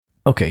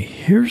Okay,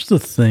 here's the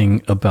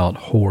thing about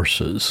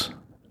horses.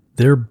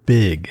 They're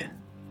big.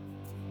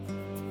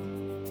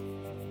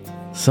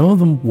 Some of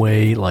them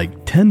weigh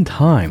like 10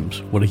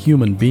 times what a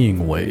human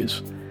being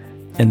weighs,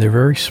 and they're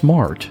very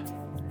smart.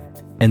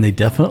 And they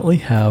definitely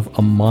have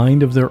a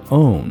mind of their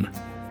own.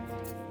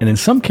 And in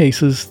some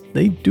cases,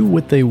 they do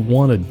what they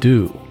want to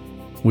do,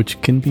 which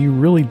can be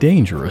really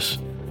dangerous,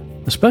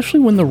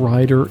 especially when the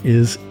rider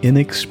is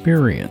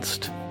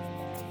inexperienced.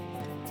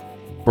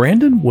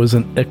 Brandon was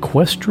an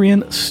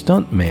equestrian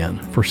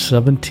stuntman for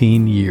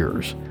 17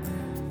 years.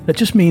 That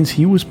just means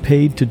he was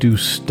paid to do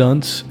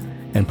stunts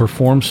and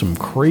perform some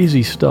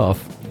crazy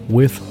stuff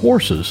with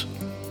horses.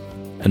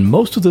 And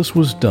most of this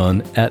was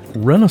done at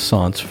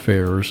Renaissance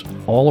fairs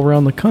all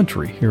around the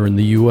country here in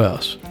the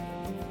U.S.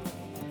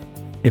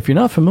 If you're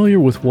not familiar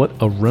with what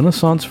a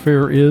Renaissance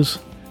fair is,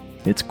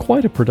 it's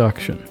quite a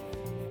production.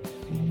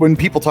 When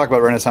people talk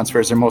about Renaissance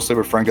fairs, they're mostly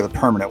referring to the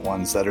permanent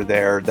ones that are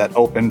there that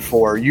open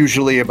for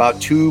usually about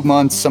 2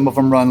 months. Some of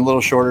them run a little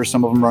shorter,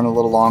 some of them run a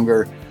little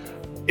longer.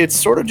 It's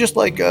sort of just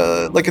like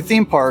a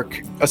theme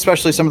park,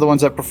 especially some of the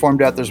ones I've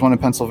performed at. There's one in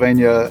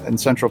Pennsylvania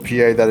and Central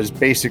PA that is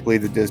basically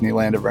the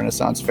Disneyland of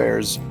Renaissance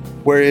fairs,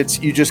 where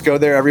you just go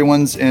there.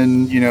 Everyone's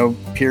in,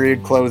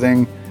 period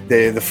clothing.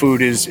 The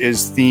food is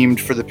themed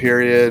for the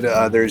period.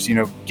 There's,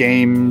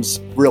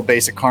 games, real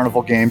basic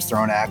carnival games,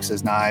 throwing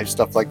axes, knives,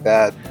 stuff like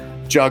that.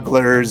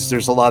 Jugglers,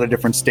 there's a lot of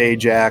different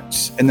stage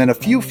acts. And then a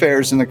few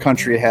fairs in the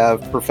country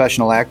have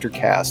professional actor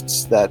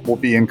casts that will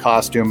be in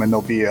costume, and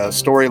there'll be a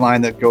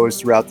storyline that goes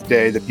throughout the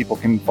day that people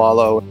can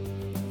follow.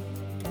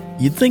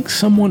 You'd think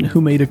someone who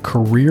made a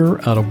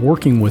career out of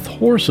working with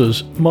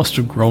horses must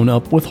have grown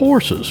up with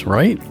horses,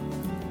 right?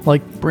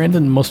 Like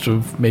Brandon must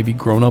have maybe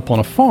grown up on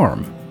a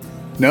farm.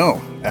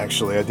 No,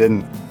 actually, I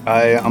didn't.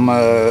 I'm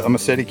a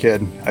city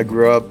kid. I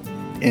grew up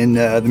in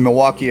the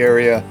Milwaukee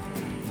area,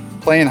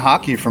 playing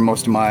hockey for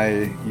most of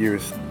my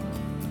youth.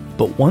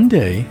 But one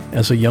day,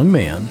 as a young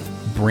man,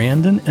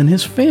 Brandon and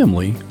his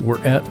family were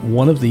at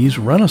one of these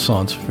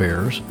Renaissance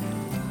fairs,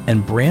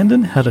 and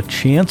Brandon had a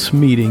chance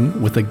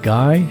meeting with a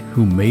guy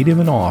who made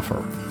him an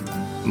offer.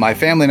 My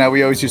family and I,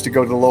 we always used to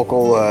go to the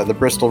local, the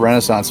Bristol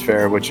Renaissance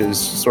Fair, which is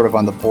sort of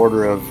on the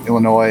border of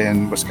Illinois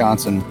and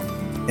Wisconsin.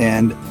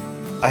 And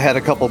I had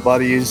a couple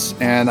buddies,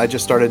 and I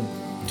just started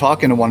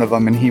talking to one of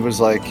them, and he was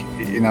like,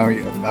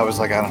 I was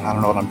like, I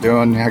don't know what I'm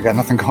doing. I got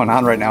nothing going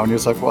on right now. And he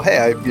was like, well, hey,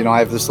 I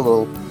have this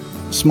little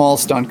small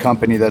stunt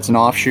company that's an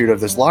offshoot of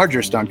this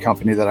larger stunt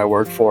company that I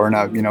work for. And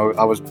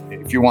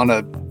if you want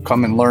to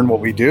come and learn what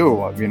we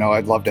do,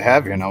 I'd love to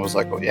have you. And I was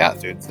like, well, yeah,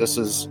 dude,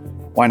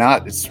 why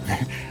not?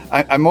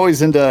 I'm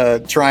always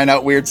into trying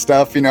out weird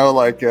stuff, I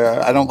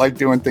don't like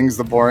doing things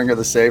the boring or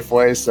the safe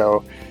way.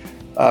 So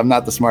I'm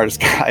not the smartest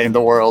guy in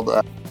the world.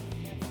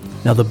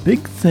 Now, the big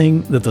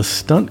thing that the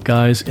stunt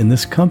guys in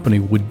this company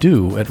would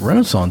do at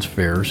Renaissance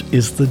fairs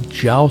is the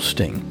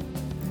jousting.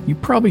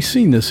 You've probably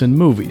seen this in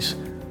movies.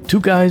 Two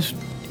guys,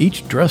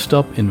 each dressed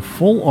up in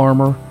full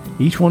armor,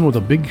 each one with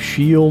a big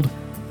shield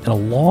and a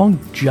long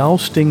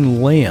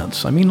jousting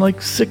lance.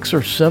 Like 6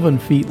 or 7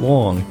 feet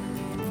long.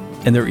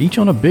 And they're each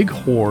on a big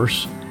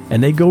horse,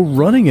 and they go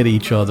running at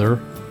each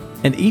other,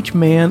 and each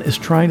man is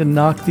trying to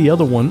knock the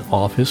other one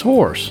off his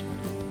horse.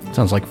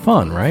 Sounds like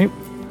fun, right?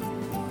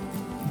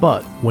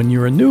 But when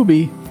you're a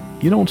newbie,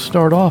 you don't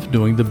start off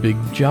doing the big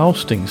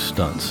jousting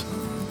stunts.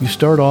 You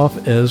start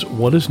off as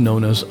what is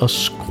known as a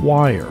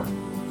squire.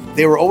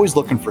 They were always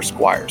looking for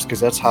squires because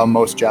that's how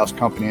most joust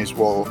companies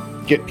will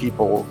get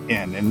people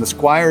in. And the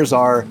squires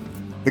are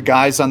the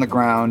guys on the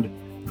ground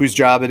whose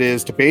job it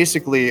is to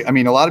basically, a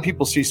lot of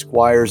people see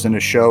squires in a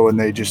show and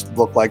they just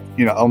look like,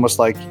 almost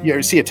like you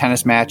ever see a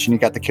tennis match and you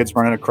got the kids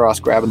running across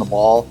grabbing the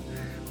ball.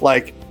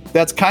 Like,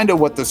 that's kind of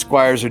what the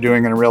squires are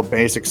doing in a real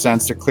basic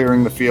sense. They're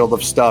clearing the field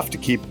of stuff to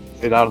keep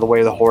it out of the way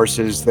of the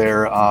horses.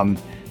 They're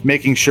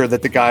making sure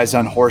that the guys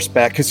on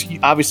horseback, because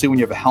obviously when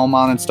you have a helm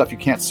on and stuff, you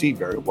can't see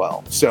very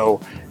well. So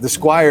the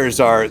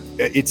squires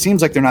it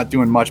seems like they're not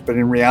doing much, but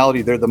in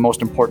reality, they're the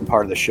most important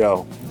part of the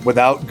show.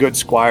 Without good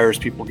squires,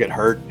 people get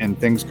hurt and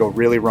things go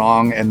really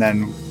wrong. And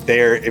then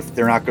if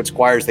they're not good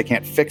squires, they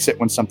can't fix it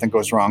when something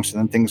goes wrong. So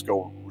then things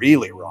go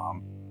really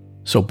wrong.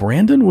 So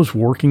Brandon was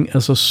working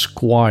as a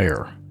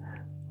squire.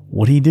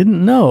 What he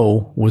didn't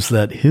know was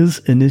that his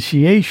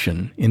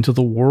initiation into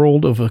the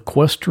world of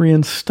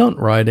equestrian stunt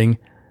riding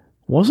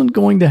wasn't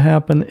going to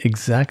happen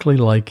exactly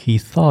like he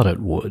thought it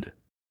would.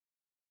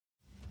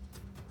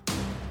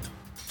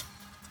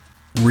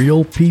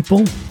 Real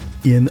people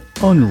in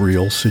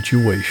unreal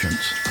situations.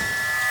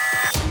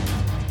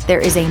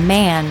 There is a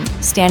man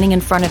standing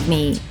in front of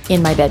me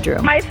in my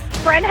bedroom. My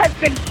friend has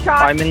been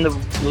shot. I'm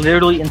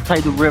literally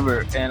inside the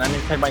river, and I'm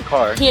inside my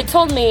car. He had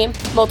told me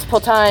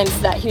multiple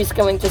times that he was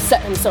going to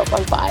set himself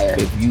on fire.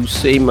 If you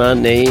say my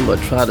name or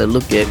try to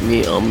look at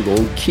me, I'm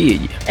going to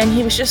kill you. And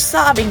he was just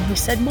sobbing. He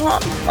said,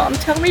 Mom,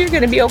 tell me you're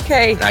going to be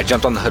okay. And I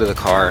jumped on the hood of the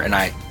car, and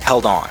I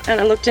held on.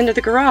 And I looked into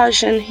the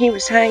garage, and he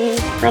was hanging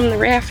from the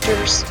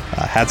rafters.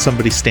 I had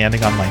somebody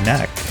standing on my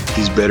neck.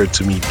 He's better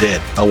to me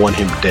dead. I want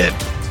him dead.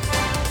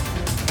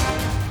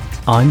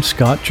 I'm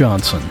Scott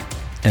Johnson.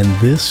 And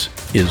this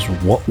is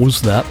What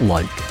Was That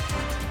Like?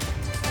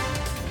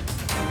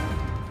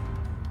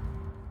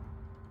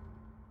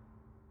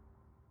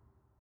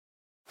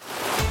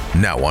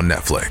 Now on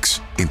Netflix,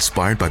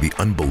 inspired by the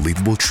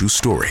unbelievable true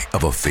story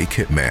of a fake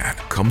hitman,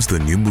 comes the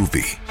new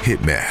movie,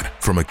 Hitman,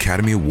 from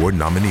Academy Award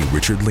nominee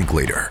Richard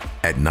Linklater.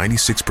 At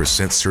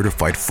 96%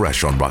 certified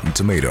fresh on Rotten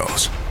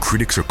Tomatoes,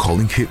 critics are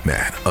calling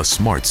Hitman a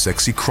smart,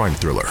 sexy crime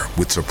thriller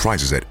with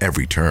surprises at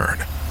every turn.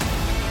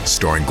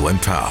 Starring Glenn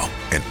Powell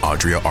and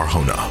Adria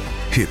Arjona,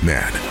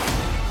 Hitman.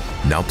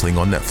 Now playing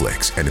on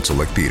Netflix and in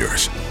select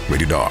theaters.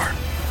 Rated R.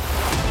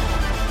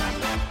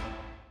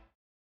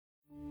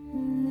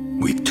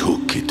 We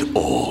took it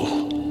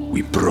all.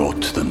 We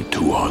brought them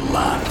to our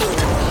land.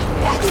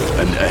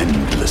 An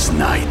endless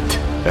night,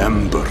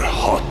 ember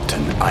hot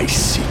and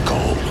icy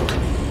cold.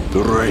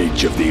 The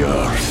rage of the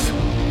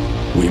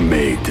earth. We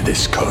made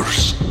this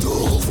curse.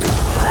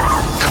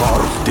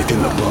 Carved it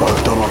in the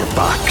blood on our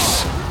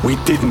backs. We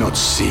did not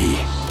see.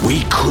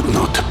 We could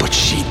not, but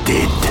she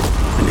did.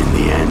 And in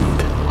the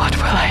end... What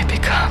will I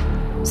become?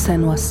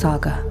 Senua's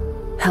Saga.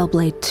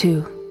 Hellblade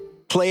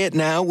 2. Play it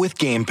now with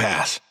Game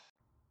Pass.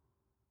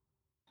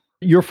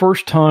 Your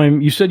first time,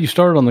 you said you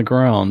started on the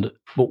ground,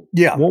 but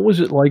yeah, what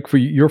was it like for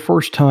you, your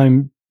first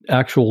time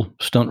actual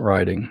stunt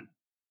riding?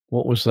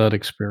 What was that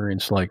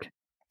experience like?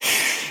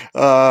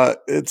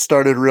 It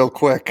started real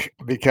quick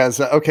because,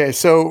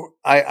 so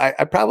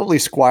I probably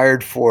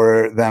squired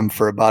for them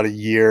for about a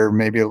year,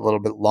 maybe a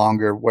little bit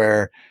longer,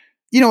 where,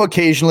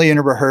 occasionally in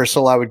a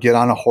rehearsal, I would get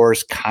on a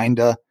horse,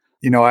 kinda.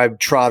 I'd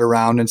trot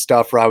around and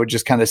stuff, or I would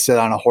just kind of sit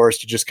on a horse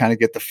to just kind of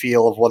get the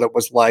feel of what it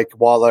was like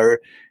while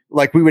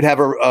we would have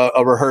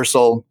a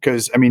rehearsal,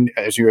 because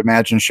as you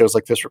imagine, shows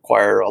like this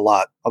require a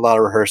lot of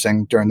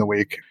rehearsing during the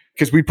week,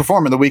 because we'd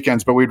perform on the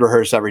weekends, but we'd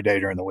rehearse every day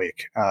during the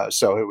week.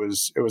 So it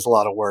was a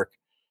lot of work.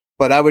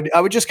 But I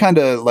would just kind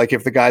of, like,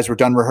 if the guys were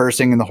done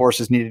rehearsing and the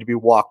horses needed to be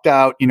walked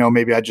out,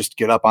 maybe I'd just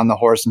get up on the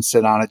horse and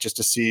sit on it just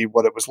to see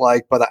what it was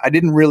like. But I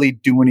didn't really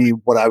do any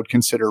what I would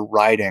consider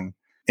riding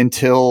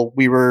until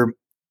we were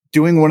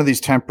doing one of these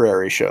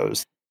temporary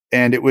shows.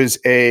 And it was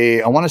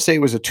I want to say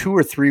it was a 2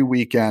 or 3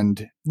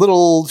 weekend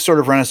little sort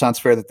of Renaissance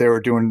fair that they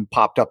were doing,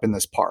 popped up in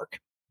this park.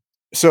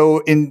 So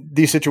in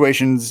these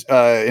situations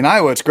in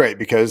Iowa, it's great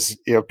because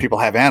people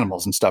have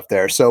animals and stuff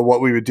there. So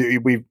what we would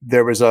do,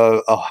 there was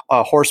a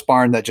horse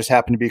barn that just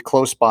happened to be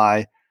close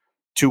by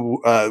to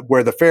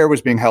where the fair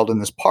was being held in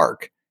this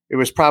park. It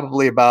was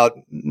probably about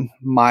a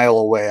mile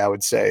away, I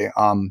would say.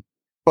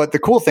 But the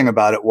cool thing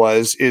about it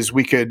was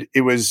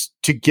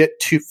to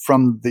get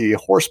from the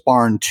horse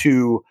barn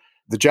to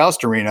the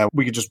joust arena,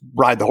 we could just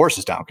ride the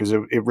horses down because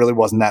it really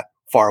wasn't that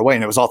far away,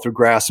 and it was all through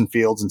grass and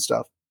fields and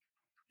stuff.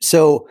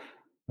 So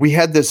we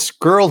had this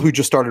girl who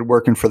just started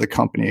working for the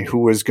company who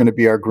was going to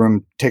be our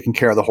groom, taking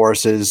care of the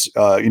horses,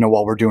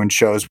 while we're doing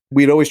shows.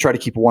 We'd always try to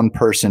keep one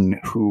person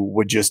who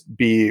would just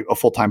be a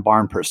full-time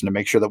barn person to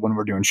make sure that when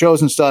we're doing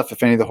shows and stuff,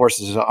 if any of the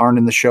horses aren't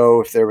in the show,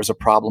 if there was a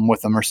problem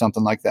with them or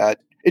something like that,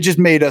 it just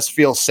made us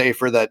feel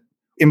safer that,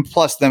 and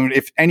plus then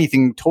if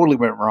anything totally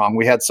went wrong,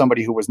 we had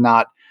somebody who was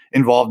not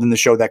involved in the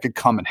show that could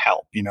come and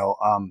help,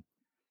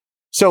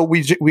 So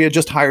we had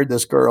just hired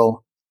this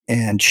girl,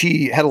 and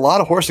she had a lot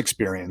of horse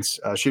experience.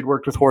 She'd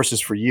worked with horses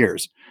for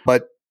years,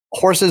 but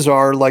horses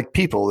are like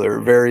people. They're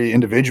very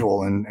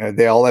individual, and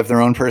they all have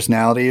their own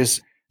personalities.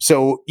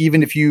 So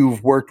even if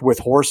you've worked with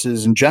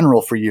horses in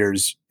general for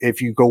years, if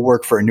you go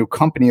work for a new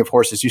company of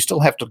horses, you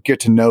still have to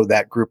get to know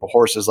that group of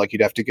horses like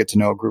you'd have to get to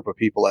know a group of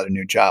people at a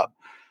new job.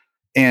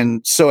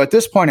 And so at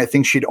this point, I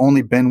think she'd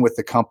only been with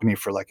the company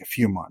for like a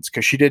few months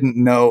because she didn't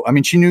know.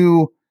 She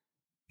knew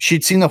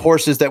she'd seen the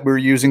horses that we were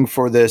using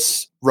for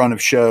this run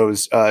of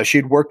shows.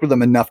 She'd worked with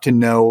them enough to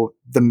know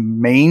the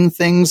main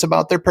things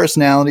about their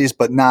personalities,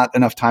 but not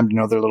enough time to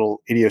know their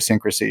little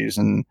idiosyncrasies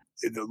and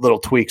little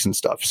tweaks and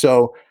stuff.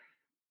 So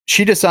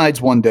she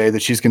decides one day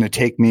that she's going to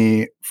take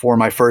me for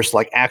my first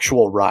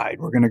actual ride.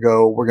 We're going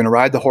to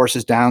ride the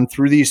horses down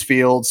through these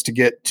fields to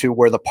get to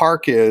where the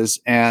park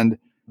is. And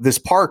this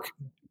park,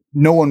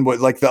 no one would,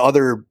 the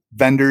other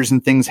vendors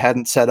and things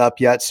hadn't set up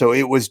yet. So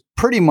it was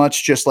pretty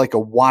much just like a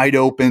wide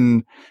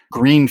open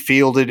green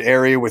fielded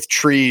area with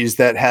trees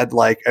that had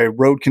a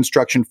road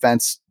construction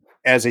fence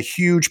as a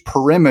huge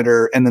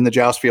perimeter. And then the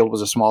joust field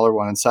was a smaller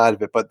one inside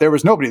of it, but there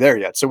was nobody there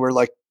yet. So we're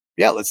like,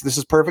 yeah, this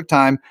is perfect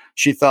time.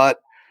 She thought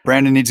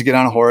Brandon needs to get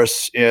on a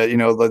horse.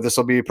 This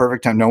will be a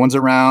perfect time. No one's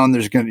around.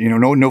 There's going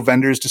to, no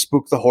vendors to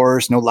spook the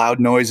horse, no loud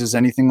noises,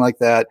 anything like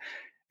that.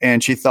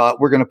 And she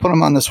thought, we're going to put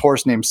him on this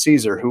horse named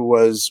Caesar, who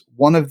was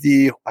one of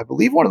the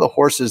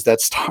horses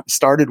that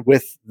started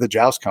with the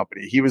joust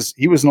company. He was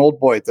an old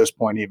boy at this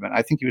point, even.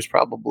 I think he was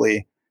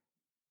probably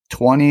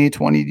 20,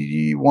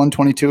 21,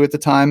 22 at the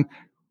time,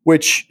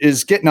 which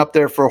is getting up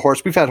there for a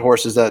horse. We've had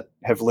horses that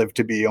have lived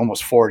to be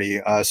almost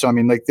 40.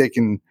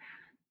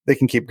 They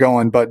can keep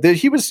going, but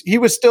he was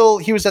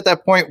at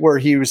that point where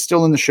he was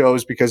still in the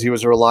shows because he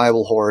was a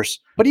reliable horse,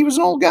 but he was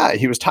an old guy.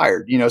 He was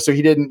tired, so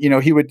he didn't,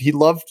 he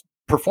loved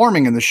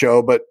performing in the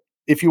show, but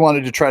if you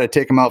wanted to try to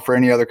take him out for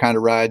any other kind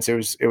of rides, it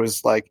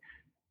was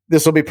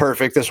this will be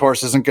perfect. This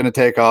horse isn't going to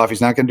take off.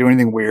 He's not going to do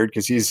anything weird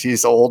because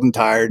he's old and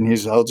tired, and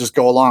he'll just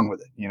go along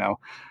with it,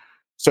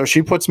 So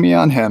she puts me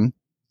on him,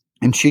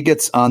 and she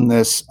gets on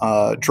this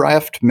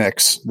draft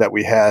mix that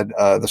we had,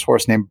 this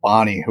horse named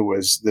Bonnie, who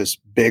was this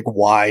big,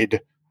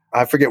 wide,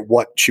 I forget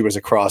what she was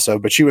a cross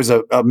of, but she was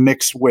a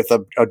mix with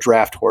a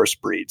draft horse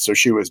breed. So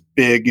she was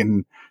big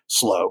and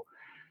slow.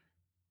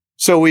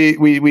 So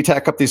we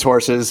tack up these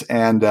horses,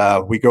 and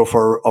we go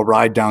for a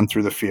ride down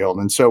through the field.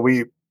 And so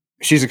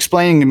she's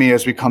explaining to me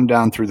as we come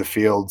down through the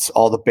fields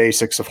all the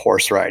basics of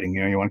horse riding.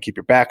 You want to keep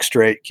your back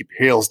straight, keep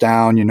your heels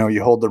down.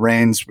 You hold the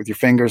reins with your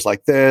fingers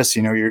like this.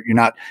 You're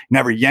not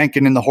never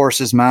yanking in the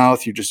horse's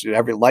mouth. You just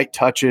every light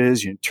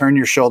touches. You turn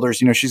your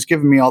shoulders. She's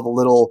giving me all the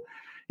little,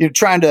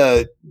 trying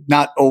to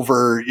not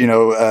over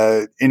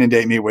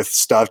inundate me with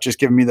stuff. Just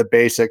giving me the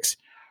basics.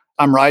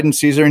 I'm riding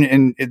Caesar,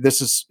 and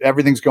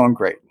everything's going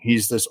great.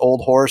 He's this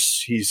old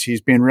horse.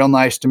 He's being real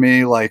nice to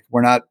me. Like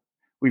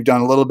we've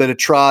done a little bit of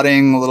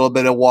trotting, a little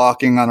bit of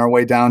walking on our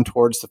way down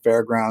towards the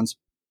fairgrounds.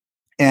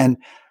 And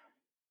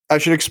I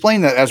should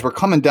explain that as we're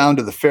coming down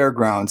to the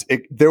fairgrounds,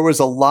 there was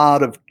a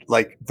lot of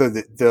like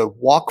the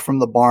walk from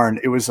the barn.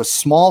 It was a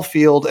small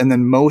field and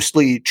then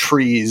mostly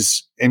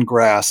trees and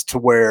grass to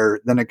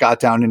where then it got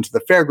down into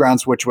the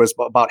fairgrounds, which was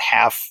about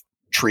half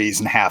trees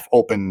and half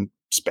open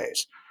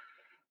space.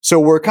 So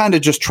we're kind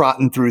of just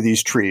trotting through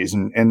these trees,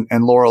 and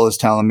Laurel is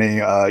telling me,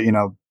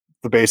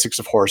 the basics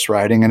of horse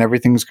riding, and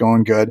everything's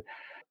going good.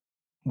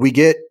 We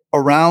get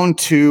around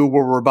to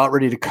where we're about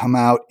ready to come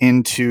out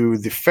into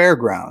the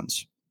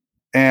fairgrounds,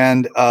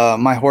 and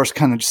my horse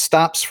kind of just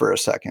stops for a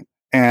second,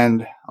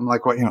 and I'm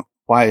like, "What?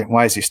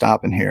 Why is he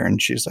stopping here?"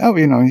 And she's like,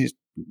 "Oh, he's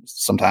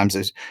sometimes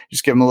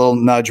just give him a little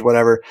nudge,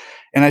 whatever."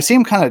 And I see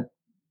him kind of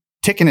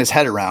ticking his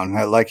head around,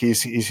 like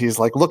he's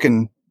like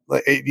looking,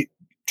 like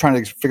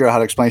trying to figure out how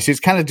to explain. So he's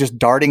kind of just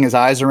darting his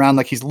eyes around,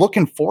 like he's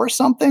looking for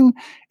something.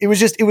 It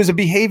was a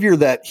behavior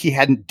that he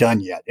hadn't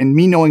done yet. And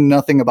me knowing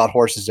nothing about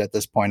horses at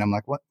this point, I'm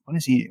like, what's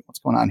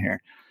going on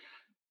here?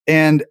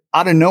 And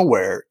out of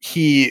nowhere,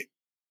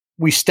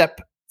 we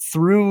step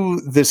through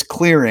this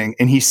clearing,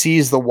 and he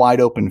sees the wide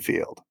open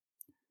field.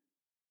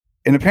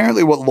 And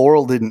apparently what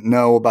Laurel didn't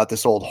know about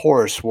this old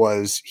horse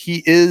was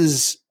he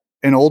is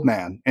an old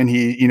man, and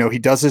he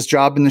does his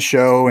job in the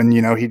show, and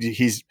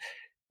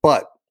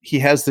but he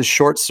has this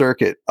short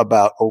circuit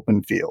about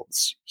open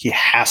fields. He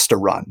has to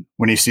run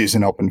when he sees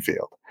an open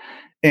field.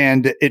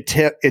 And it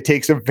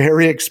takes a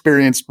very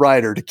experienced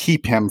rider to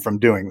keep him from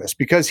doing this,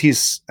 because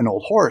he's an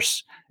old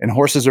horse, and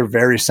horses are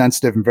very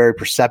sensitive and very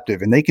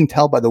perceptive. And they can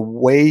tell by the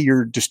way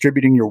you're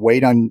distributing your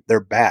weight on their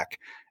back,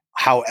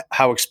 how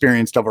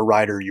experienced of a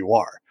rider you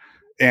are.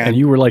 And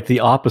you were like the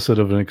opposite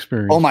of an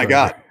experience. Oh my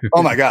God.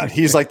 Oh my God.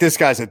 He's like, this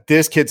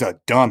kid's a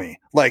dummy.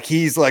 Like,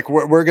 he's like,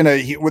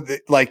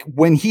 like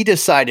when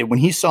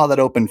he saw that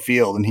open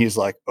field, and he's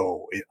like,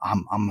 oh,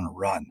 I'm going to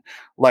run.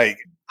 Like,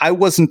 I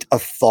wasn't a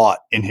thought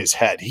in his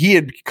head. He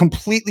had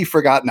completely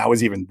forgotten I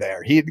was even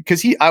there.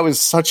 I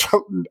was such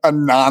a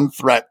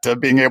non-threat to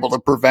being able to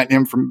prevent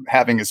him from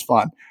having his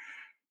fun.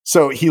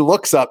 So he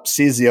looks up,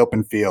 sees the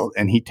open field,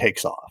 and he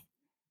takes off.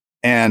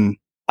 And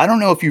I don't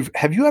know if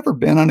have you ever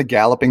been on a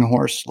galloping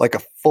horse, like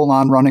a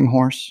full-on running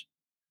horse?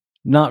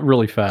 Not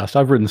really fast.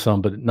 I've ridden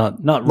some, but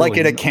not really. Like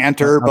at a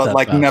canter, but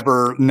like fast.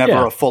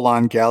 never a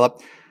full-on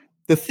gallop.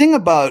 The thing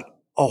about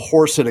a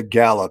horse at a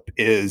gallop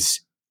is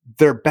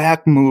their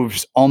back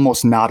moves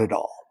almost not at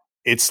all.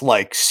 It's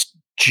like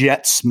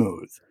jet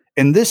smooth.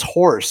 And this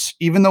horse,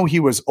 even though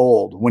he was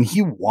old, when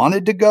he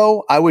wanted to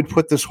go, I would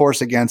put this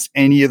horse against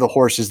any of the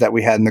horses that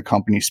we had in the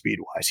company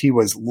speed-wise. He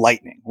was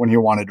lightning when he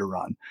wanted to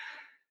run.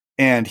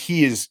 And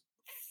he is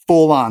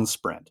full on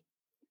sprint.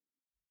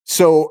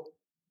 So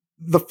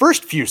the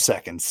first few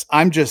seconds,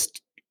 I'm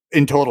just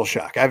in total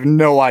shock. I have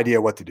no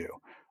idea what to do.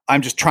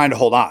 I'm just trying to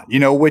hold on,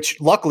 which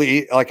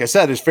luckily, like I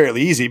said, is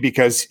fairly easy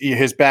because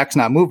his back's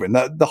not moving.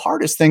 The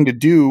hardest thing to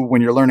do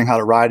when you're learning how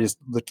to ride is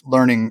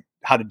learning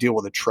how to deal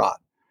with a trot.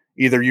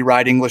 Either you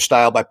ride English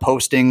style by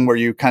posting, where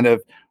you kind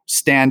of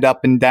stand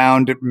up and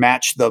down to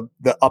match the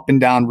up and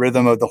down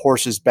rhythm of the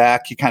horse's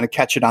back. You kind of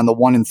catch it on the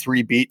 1 and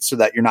 3 beat so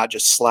that you're not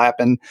just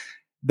slapping.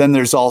 Then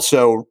there's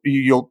also,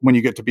 when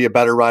you get to be a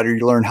better rider,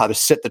 you learn how to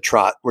sit the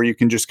trot, where you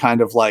can just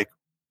kind of like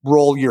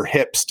roll your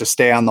hips to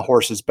stay on the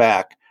horse's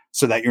back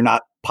so that you're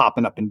not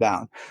popping up and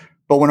down.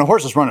 But when a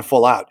horse is running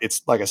full out,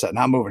 it's, like I said,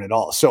 not moving at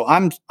all. So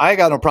I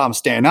got no problem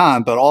staying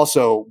on, but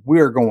also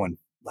we're going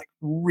like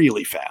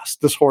really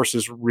fast. This horse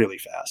is really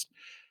fast.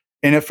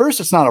 And at first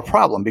it's not a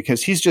problem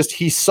because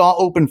he saw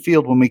open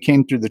field when we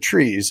came through the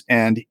trees,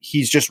 and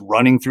he's just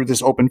running through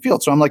this open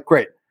field. So I'm like,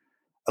 great.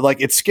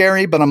 Like, it's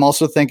scary, but I'm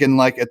also thinking,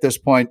 like, at this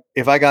point,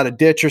 if I got a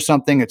ditch or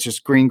something, it's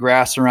just green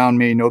grass around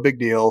me. No big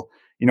deal.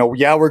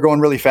 Yeah, we're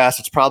going really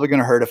fast. It's probably going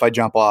to hurt if I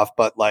jump off,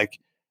 but like,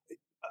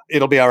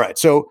 it'll be all right.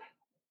 So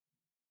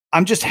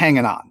I'm just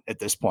hanging on at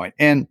this point.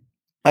 And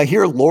I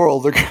hear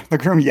Laurel, the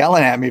groom,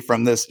 yelling at me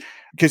from this,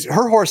 because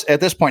her horse at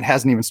this point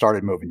hasn't even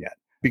started moving yet.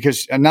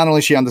 Because not only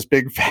is she on this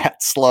big,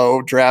 fat,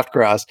 slow draft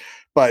grass,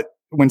 but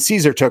when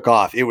Caesar took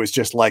off, it was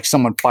just like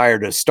someone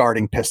fired a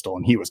starting pistol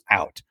and he was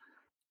out.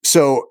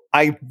 So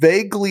I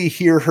vaguely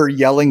hear her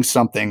yelling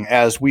something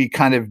as we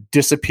kind of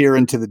disappear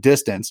into the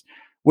distance,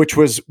 which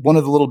was one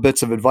of the little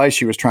bits of advice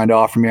she was trying to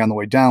offer me on the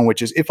way down,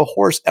 which is if a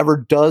horse ever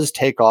does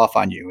take off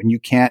on you and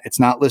it's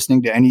not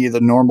listening to any of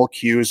the normal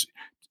cues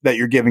that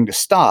you're giving to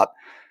stop,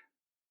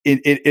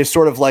 it is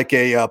sort of like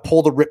a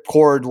pull the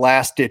ripcord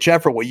last ditch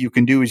effort. What you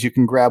can do is you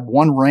can grab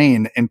one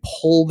rein and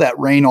pull that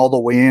rein all the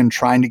way in,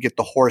 trying to get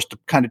the horse to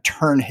kind of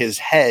turn his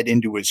head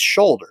into his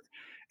shoulder.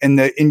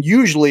 And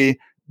usually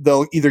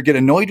they'll either get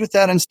annoyed with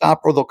that and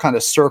stop, or they'll kind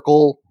of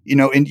circle,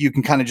 and you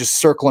can kind of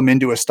just circle them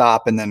into a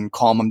stop and then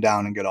calm them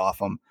down and get off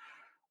them.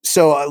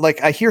 So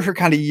I hear her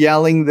kind of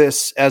yelling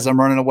this as I'm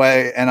running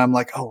away, and I'm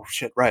like, oh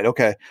shit. Right.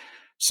 Okay.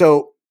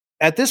 So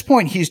at this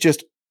point, he's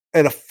just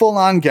at a full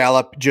on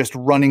gallop, just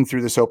running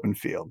through this open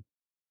field.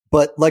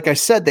 But like I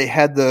said, they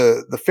had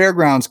the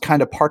fairgrounds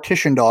kind of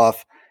partitioned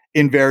off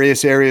in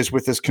various areas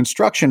with this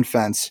construction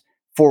fence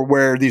for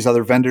where these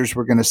other vendors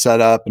were going to set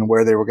up and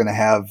where they were going to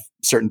have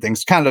certain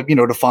things kind of,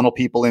 to funnel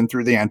people in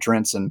through the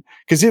entrance. And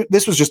because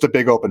this was just a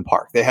big open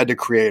park, they had to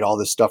create all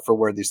this stuff for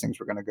where these things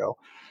were going to go.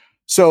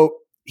 So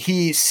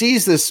he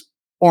sees this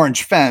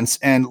orange fence,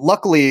 and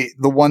luckily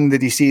the one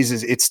that he sees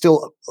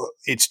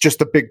it's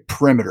just a big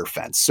perimeter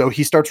fence. So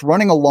he starts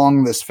running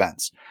along this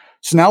fence.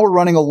 So now we're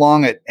running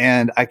along it,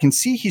 and I can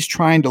see he's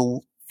trying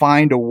to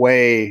find a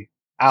way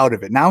out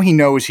of it. Now he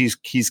knows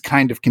he's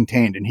kind of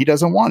contained, and he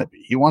doesn't want to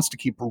be. He wants to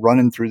keep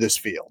running through this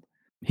field.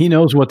 He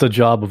knows what the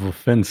job of a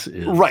fence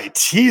is. Right.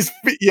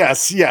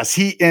 Yes.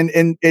 He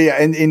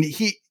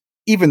he,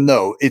 even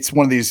though it's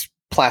one of these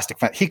plastic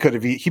fence, he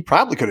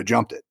probably could have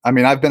jumped it. I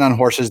mean, I've been on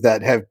horses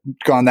that have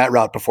gone that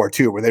route before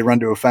too, where they run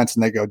to a fence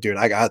and they go, dude,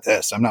 I got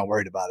this. I'm not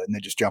worried about it. And they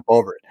just jump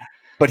over it.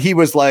 But he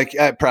was like,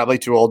 probably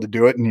too old to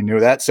do it. And he knew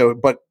that. So,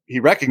 but he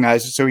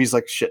recognized it. So he's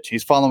like, shit,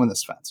 he's following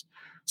this fence.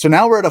 So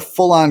now we're at a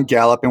full on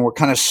gallop, and we're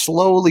kind of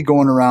slowly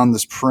going around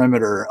this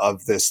perimeter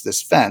of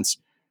this fence.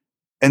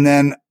 And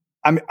then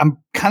I'm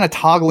kind of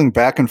toggling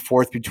back and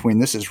forth between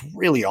this is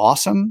really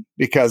awesome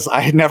because I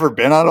had never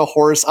been on a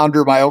horse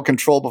under my own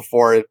control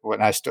before,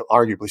 when I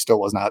arguably still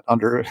was not on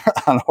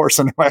a horse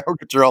under my own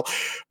control,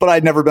 but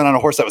I'd never been on a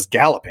horse that was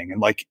galloping. And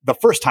like the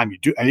first time you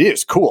do, and it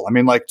is cool. I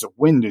mean, like the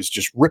wind is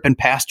just ripping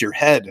past your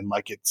head, and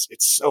like it's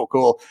so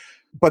cool.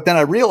 But then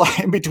I realized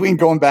in between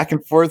going back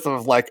and forth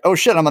of like, oh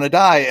shit, I'm going to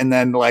die. And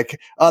then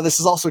like, oh, this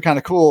is also kind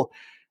of cool.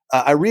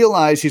 I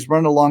realize he's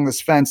running along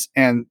this fence,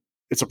 and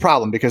it's a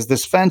problem because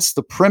this fence,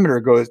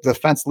 the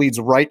fence leads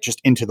right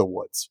just into the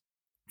woods.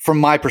 From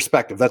my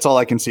perspective, that's all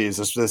I can see is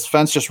this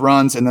fence just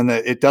runs, and then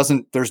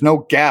there's no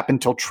gap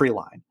until tree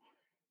line.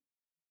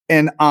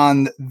 And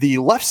on the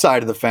left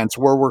side of the fence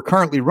where we're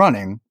currently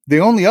running, the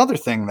only other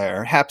thing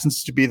there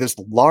happens to be this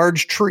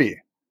large tree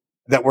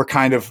that we're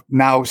kind of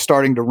now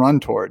starting to run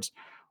towards.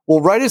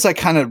 Well, right as I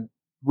kind of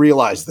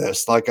realized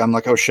this, like, I'm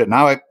like, oh shit,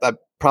 now I'm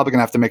probably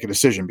gonna have to make a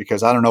decision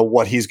because I don't know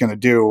what he's going to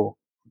do.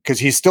 Because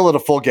he's still at a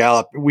full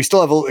gallop. We still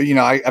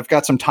have, I've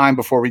got some time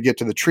before we get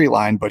to the tree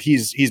line, but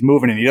he's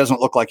moving, and he doesn't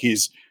look like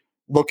he's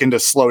looking to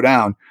slow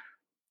down.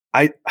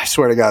 I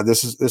swear to God,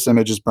 this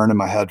image is burned in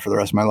my head for the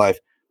rest of my life.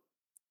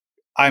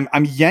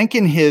 I'm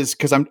yanking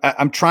because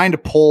I'm trying to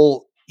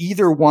pull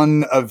either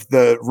one of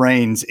the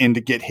reins in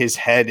to get his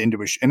head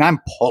into and I'm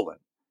pulling.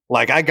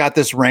 Like I got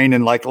this rein,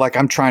 and like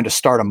I'm trying to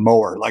start a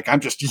mower. Like I'm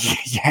just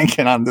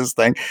yanking on this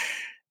thing.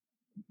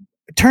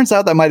 It turns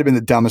out that might have been the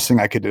dumbest thing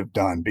I could have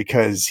done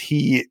because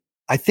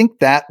I think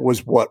that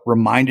was what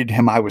reminded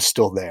him I was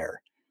still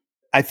there.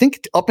 I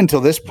think up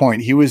until this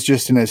point, he was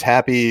just in his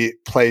happy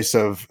place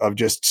of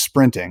just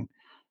sprinting.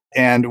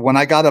 And when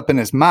I got up in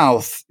his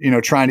mouth,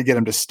 trying to get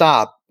him to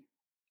stop,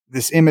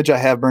 this image I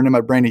have burned in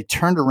my brain, he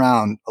turned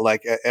around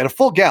like at a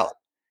full gallop.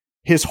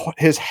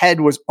 His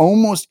head was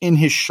almost in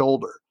his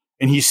shoulder,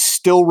 and he's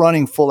still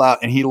running full out.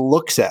 And he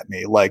looks at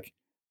me like,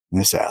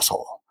 this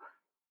asshole.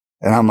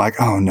 And I'm like,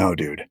 oh no,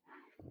 dude.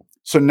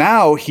 So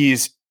now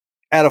he's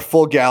at a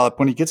full gallop.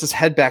 When he gets his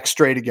head back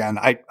straight again,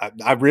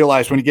 I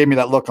realized when he gave me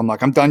that look, I'm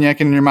like, I'm done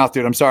yanking in your mouth,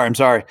 dude. I'm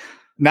sorry.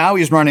 Now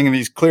he's running, and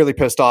he's clearly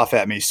pissed off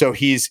at me. So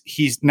he's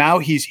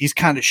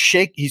kind of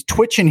he's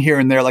twitching here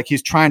and there. Like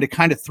he's trying to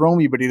kind of throw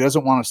me, but he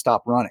doesn't want to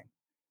stop running.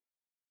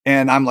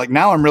 And I'm like,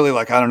 now I'm really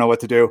like, I don't know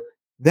what to do.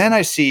 Then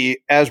I see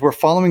as we're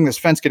following this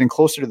fence, getting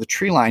closer to the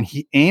tree line,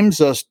 he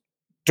aims us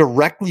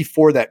directly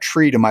for that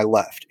tree to my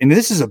left. And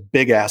this is a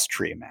big ass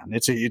tree, man.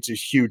 It's a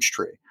huge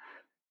tree.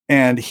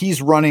 And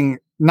he's running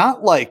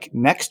not like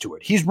next to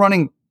it. He's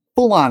running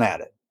full on at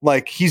it.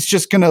 Like he's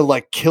just going to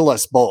like kill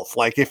us both.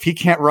 Like if he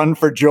can't run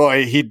for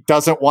joy, he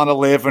doesn't want to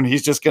live, and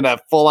he's just going to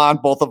full on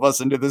both of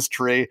us into this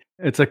tree.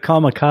 It's a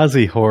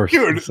kamikaze horse.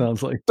 Dude, it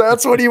sounds like.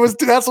 That's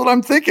what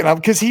I'm thinking of,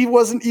 because he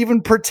wasn't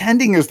even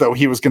pretending as though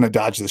he was going to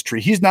dodge this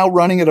tree. He's now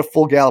running at a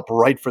full gallop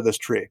right for this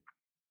tree.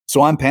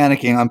 So I'm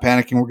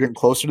panicking. We're getting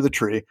closer to the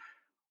tree.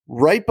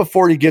 Right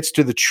before he gets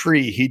to the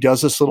tree, he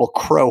does this little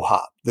crow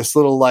hop. This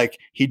little, like,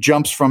 he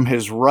jumps from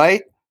his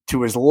right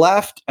to his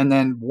left, and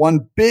then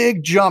one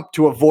big jump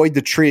to avoid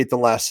the tree at the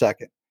last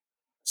second.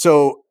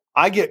 So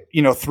I get,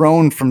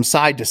 thrown from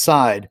side to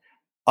side.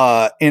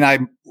 And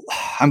I'm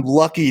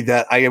lucky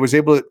that I was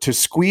able to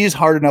squeeze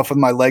hard enough with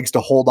my legs to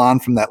hold on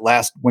from that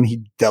last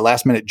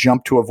minute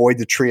jump to avoid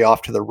the tree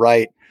off to the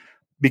right.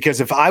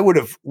 Because if I would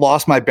have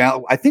lost my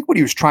balance, I think what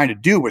he was trying to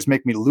do was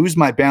make me lose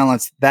my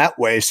balance that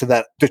way so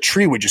that the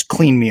tree would just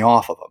clean me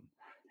off of him.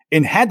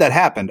 And had that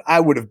happened, I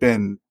would have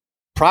been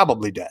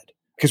probably dead.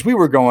 Because we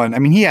were going,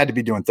 he had to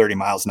be doing 30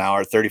 miles an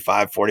hour,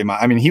 35, 40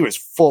 miles. He was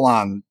full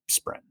on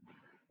sprint.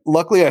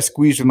 Luckily, I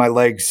squeezed with my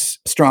legs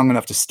strong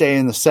enough to stay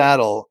in the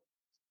saddle,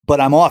 but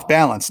I'm off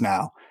balance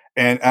now.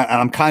 And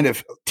I'm kind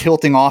of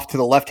tilting off to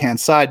the left-hand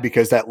side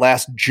because that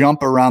last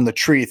jump around the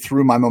tree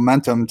threw my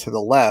momentum to the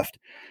left.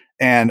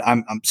 And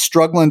I'm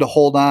struggling to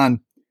hold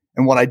on.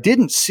 And what I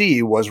didn't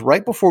see was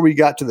right before we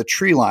got to the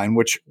tree line,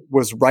 which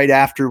was right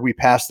after we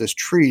passed this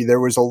tree, there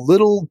was a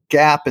little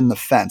gap in the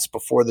fence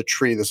before the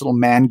tree, this little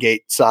man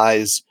gate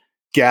size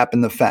gap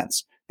in the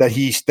fence that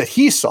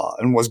he saw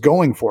and was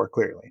going for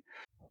clearly.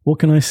 What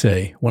can I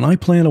say? When I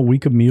plan a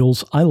week of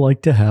meals, I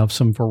like to have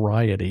some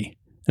variety.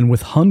 And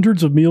with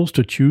hundreds of meals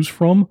to choose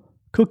from,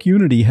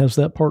 CookUnity has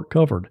that part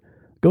covered.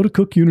 Go to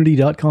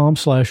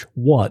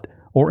cookunity.com/what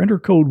or enter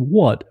code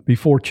WHAT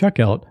before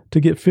checkout to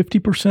get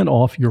 50%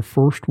 off your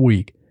first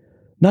week.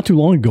 Not too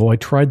long ago, I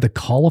tried the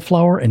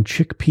cauliflower and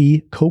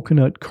chickpea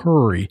coconut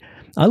curry.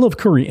 I love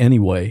curry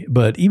anyway,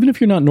 but even if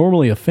you're not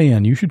normally a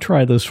fan, you should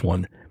try this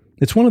one.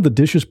 It's one of the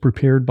dishes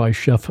prepared by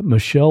Chef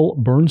Michelle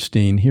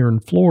Bernstein here in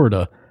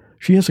Florida.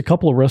 She has a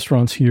couple of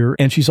restaurants here,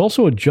 and she's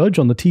also a judge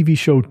on the TV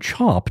show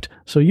Chopped,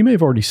 so you may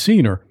have already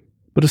seen her.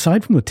 But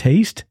aside from the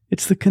taste,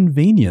 it's the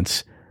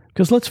convenience.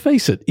 Because let's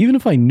face it, even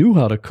if I knew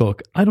how to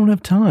cook, I don't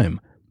have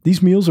time.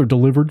 These meals are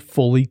delivered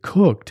fully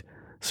cooked.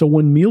 So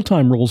when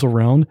mealtime rolls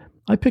around,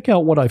 I pick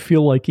out what I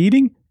feel like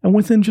eating, and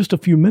within just a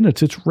few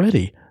minutes, it's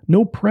ready.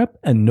 No prep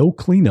and no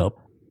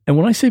cleanup. And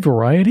when I say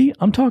variety,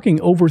 I'm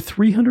talking over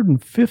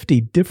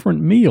 350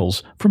 different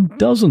meals from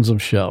dozens of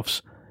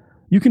chefs.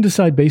 You can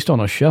decide based on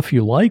a chef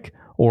you like,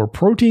 or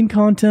protein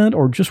content,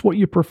 or just what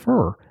you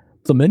prefer.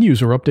 The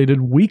menus are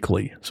updated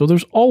weekly, so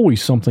there's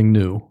always something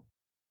new.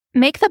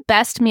 Make the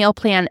best meal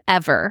plan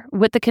ever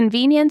with the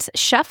convenience,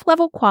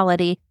 chef-level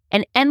quality,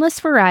 and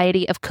endless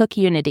variety of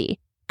CookUnity.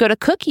 Go to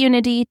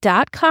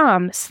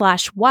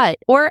cookunity.com/what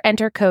or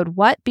enter code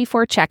WHAT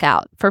before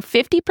checkout for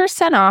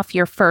 50% off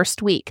your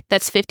first week.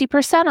 That's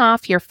 50%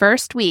 off your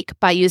first week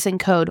by using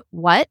code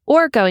WHAT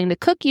or going to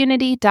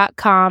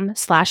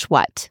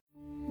cookunity.com/what.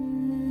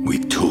 We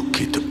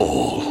took it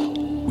all.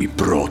 We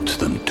brought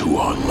them to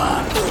our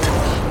land.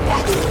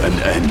 An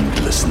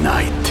endless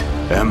night,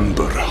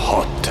 ember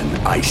hot and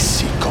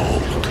icy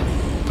cold.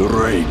 The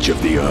rage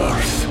of the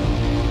earth.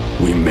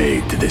 We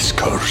made this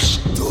curse.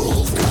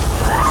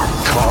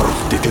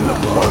 Carved it in the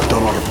blood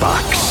on our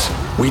backs.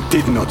 We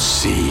did not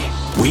see.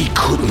 We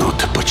could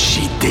not, but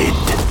she did.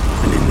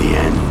 And in the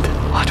end,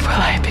 what will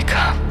I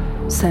become?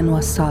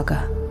 Senua's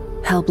Saga.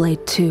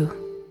 Hellblade 2.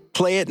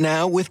 Play it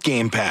now with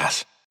Game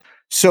Pass.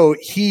 So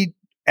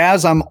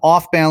as I'm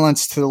off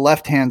balance to the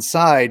left-hand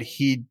side,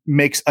 he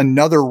makes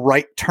another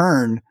right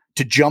turn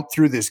to jump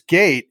through this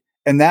gate.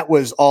 And that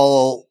was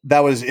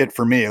it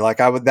for me.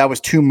 That was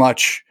too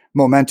much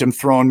momentum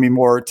throwing me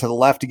more to the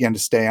left again to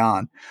stay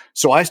on.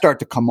 So I start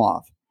to come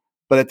off.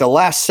 But at the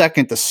last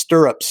second, the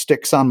stirrup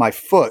sticks on my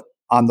foot,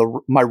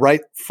 my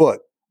right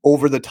foot,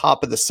 over the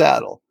top of the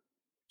saddle.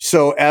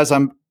 So as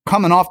I'm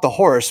coming off the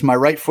horse, my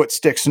right foot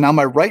sticks. So now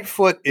my right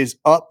foot is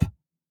up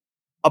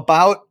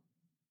about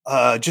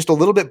just a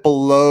little bit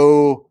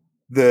below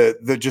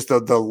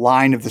the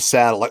line of the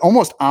saddle, like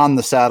almost on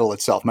the saddle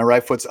itself. My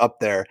right foot's up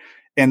there,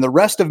 and the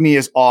rest of me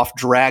is off,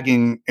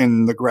 dragging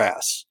in the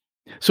grass.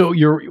 So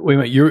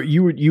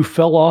you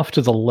fell off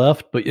to the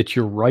left, but it's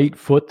your right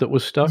foot that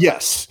was stuck?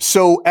 Yes.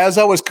 So as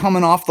I was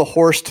coming off the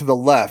horse to the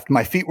left,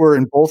 my feet were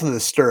in both of the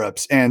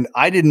stirrups, and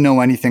I didn't know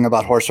anything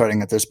about horse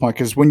riding at this point,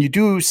 because when you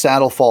do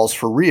saddle falls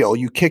for real,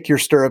 you kick your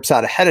stirrups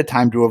out ahead of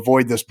time to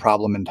avoid this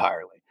problem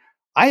entirely.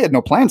 I had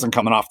no plans on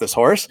coming off this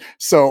horse,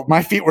 so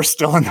my feet were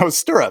still in those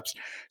stirrups.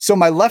 So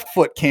my left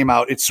foot came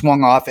out, it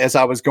swung off as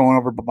I was going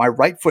over, but my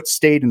right foot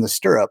stayed in the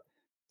stirrup.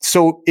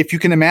 So if you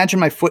can imagine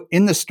my foot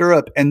in the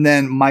stirrup and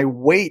then my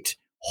weight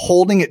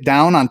holding it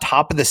down on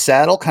top of the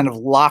saddle kind of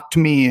locked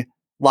my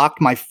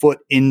foot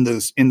in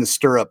the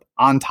stirrup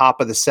on top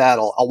of the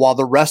saddle, while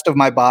the rest of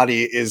my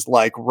body is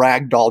like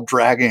ragdoll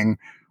dragging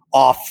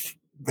off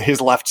his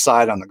left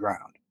side on the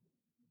ground.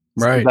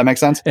 Right. Does that make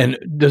sense? And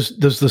does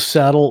the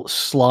saddle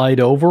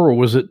slide over, or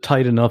was it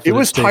tight enough? It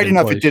was tight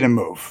enough. It didn't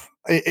move.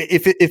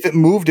 If it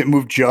moved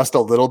just a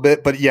little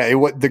bit. But yeah,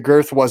 the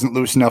girth wasn't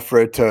loose enough for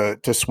it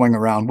to swing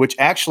around, which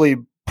actually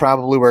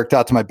probably worked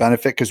out to my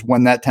benefit, because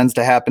when that tends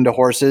to happen to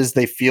horses,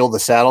 they feel the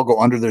saddle go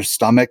under their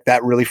stomach.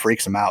 That really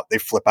freaks them out. They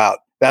flip out.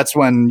 That's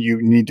when you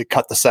need to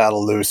cut the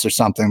saddle loose or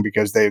something,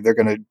 because they're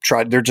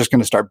just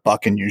going to start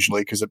bucking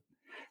usually, because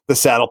the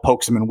saddle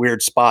pokes them in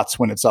weird spots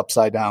when it's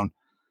upside down.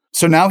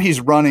 So now he's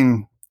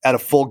running at a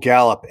full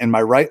gallop, and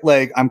my right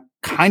leg, I'm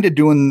kind of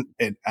doing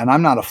it, and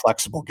I'm not a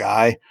flexible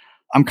guy.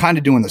 I'm kind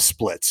of doing the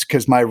splits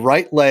because my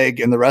right leg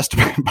and the rest of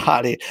my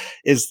body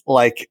is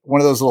like one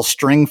of those little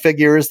string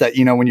figures that,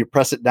 you know, when you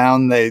press it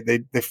down,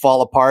 they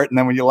fall apart. And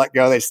then when you let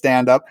go, they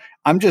stand up.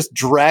 I'm just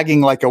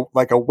dragging like a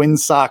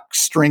windsock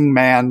string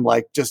man,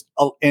 like just,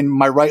 and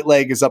my right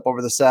leg is up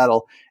over the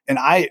saddle. And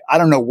I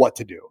don't know what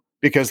to do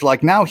because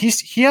like now he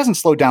hasn't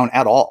slowed down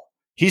at all.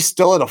 He's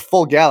still at a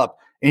full gallop,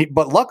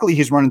 but luckily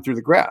he's running through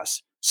the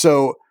grass.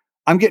 So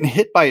I'm getting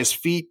hit by his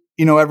feet,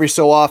 you know, every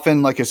so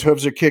often, like his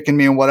hooves are kicking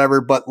me and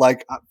whatever. But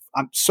like,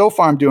 I'm so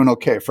far, I'm doing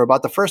okay. For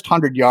about the first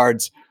 100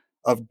 yards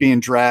of being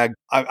dragged,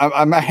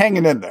 I'm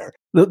hanging in there.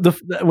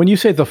 When you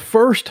say the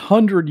first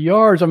 100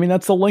 yards, I mean,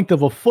 that's the length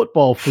of a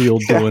football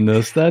field doing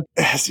this.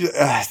 This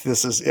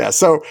is, yeah.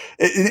 So,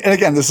 and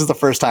again, this is the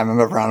first time I'm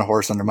ever on a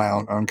horse under my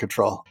own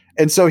control.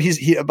 And so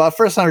he about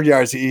first 100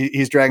 yards,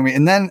 he's dragging me.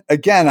 And then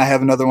again, I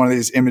have another one of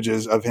these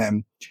images of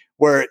him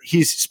where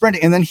he's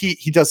sprinting. And then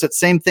he does that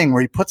same thing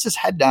where he puts his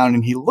head down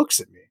and he looks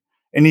at me.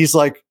 And he's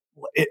like,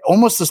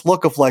 almost this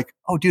look of like,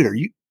 oh,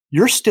 dude,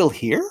 you're still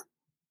here?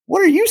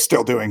 What are you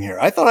still doing here?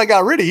 I thought I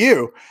got rid of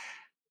you.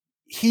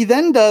 He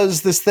then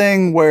does this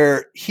thing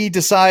where he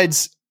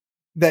decides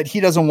that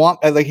he doesn't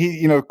want, like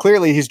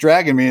clearly he's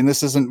dragging me and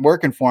this isn't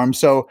working for him.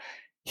 So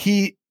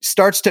he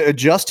starts to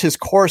adjust his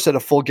course at a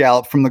full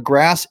gallop from the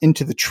grass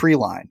into the tree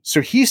line. So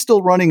he's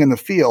still running in the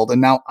field.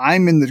 And now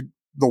I'm in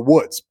the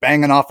woods,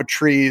 banging off of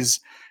trees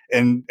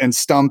and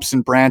stumps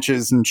and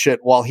branches and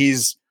shit while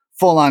he's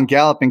full on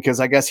galloping, because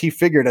I guess he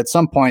figured at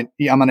some point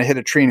I'm going to hit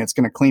a tree and it's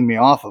going to clean me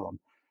off of him.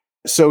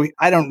 So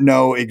I don't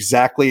know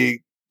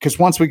exactly, because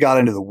once we got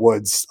into the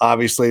woods,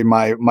 obviously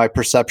my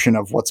perception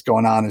of what's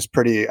going on is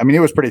it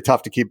was pretty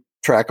tough to keep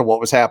track of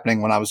what was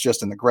happening when I was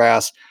just in the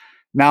grass.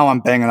 Now I'm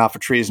banging off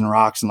of trees and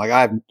rocks and like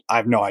I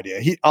have no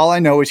idea. All I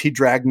know is he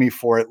dragged me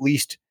for at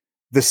least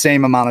the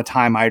same amount of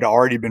time I'd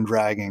already been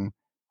dragging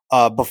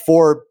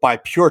before, by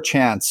pure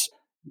chance,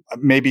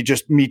 maybe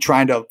just me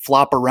trying to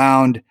flop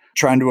around,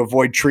 trying to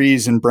avoid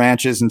trees and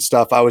branches and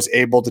stuff. I was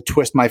able to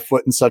twist my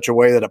foot in such a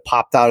way that it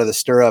popped out of the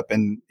stirrup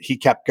and he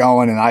kept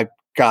going and I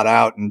got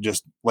out and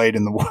just laid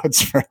in the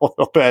woods for a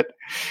little bit.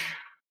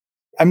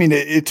 I mean,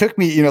 it took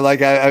me,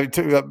 like I've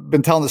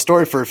been telling the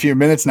story for a few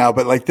minutes now,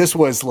 but like this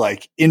was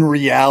like in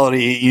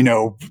reality,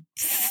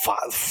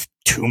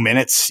 2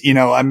 minutes,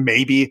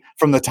 maybe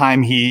from the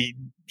time he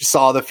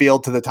saw the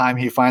field to the time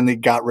he finally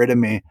got rid of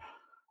me.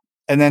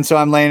 And then so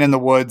I'm laying in the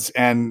woods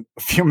and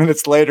a few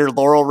minutes later,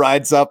 Laurel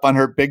rides up on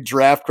her big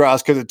giraffe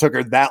cross because it took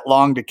her that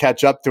long to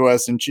catch up to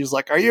us. And she's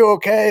like, "Are you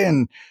okay?"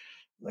 And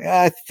like,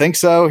 I think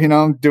so.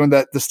 I'm doing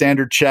the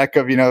standard check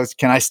of,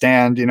 can I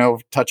stand,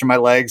 touching my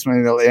legs.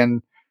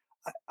 And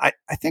I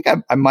think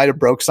I might have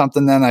broke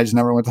something then. I just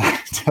never went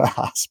to the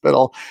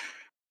hospital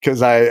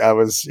because I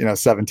was,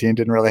 17,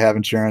 didn't really have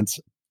insurance.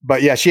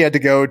 But yeah, she had to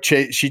go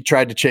chase. She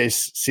tried to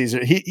chase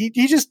Caesar.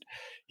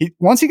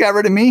 Once he got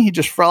rid of me, he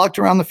just frolicked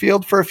around the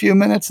field for a few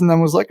minutes and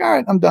then was like, "All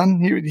right, I'm done."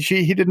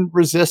 He didn't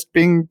resist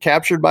being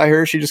captured by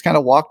her. She just kind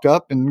of walked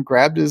up and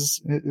grabbed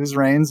his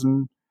reins.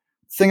 And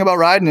the thing about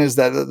riding is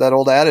that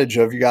old adage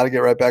of you got to get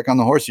right back on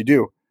the horse. You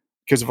do.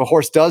 Because if a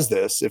horse does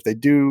this, if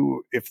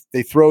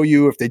they throw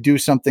you, if they do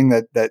something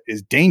that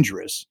is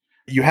dangerous,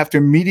 you have to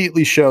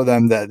immediately show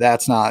them that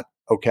that's not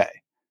okay.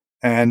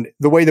 And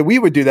the way that we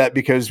would do that,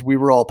 because we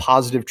were all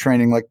positive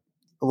training, like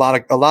a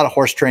lot of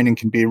horse training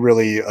can be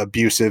really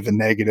abusive and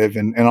negative.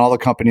 And all the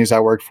companies I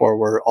worked for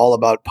were all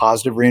about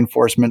positive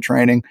reinforcement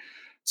training.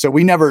 So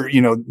we never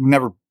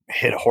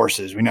hit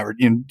horses. We never,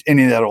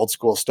 any of that old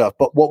school stuff.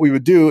 But what we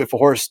would do if a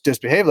horse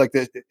misbehaved like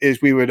this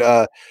is we would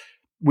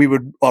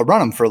run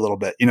them for a little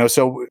bit,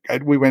 so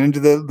we went into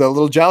the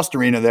little joust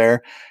arena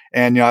there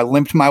and, I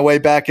limped my way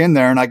back in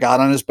there and I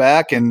got on his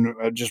back and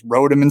just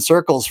rode him in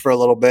circles for a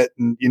little bit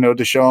and,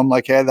 to show him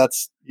like, hey,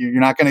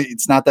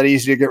 it's not that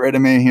easy to get rid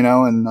of me,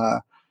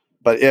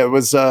 but it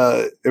was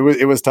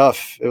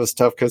tough. It was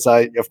tough because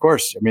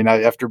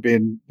after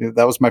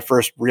that was my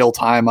first real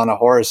time on a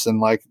horse and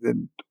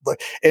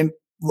and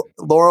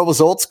Laura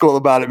was old school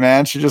about it,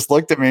 man. She just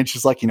looked at me and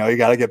she's like, you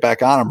got to get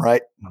back on him.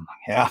 Right. And I'm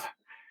like,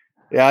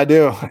 yeah, I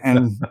do.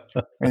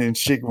 And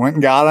she went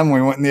and got him.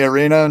 We went in the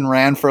arena and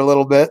ran for a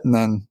little bit and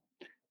then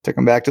took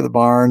him back to the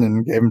barn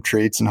and gave him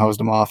treats and hosed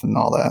him off and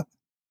all that.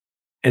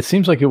 It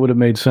seems like it would have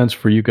made sense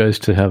for you guys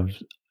to have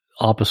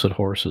opposite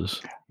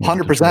horses.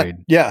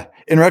 100%. Yeah.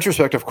 In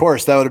retrospect, of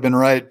course, that would have been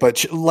right.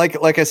 But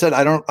like I said,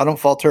 I don't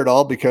fault her at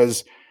all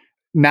because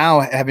now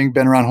having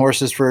been around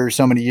horses for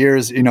so many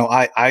years,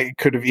 I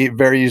could have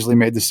very easily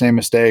made the same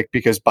mistake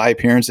because by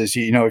appearances,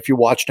 if you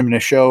watched him in a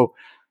show,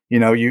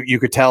 you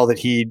could tell that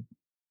he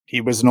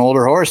was an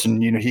older horse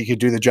and, he could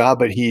do the job,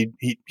 but he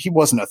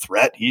wasn't a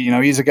threat.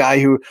 He's a guy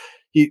who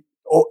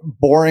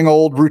boring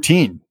old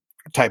routine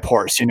type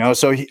horse,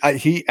 so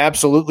he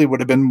absolutely would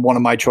have been one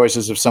of my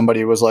choices if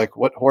somebody was like,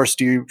 what horse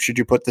should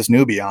you put this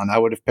newbie on? I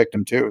would have picked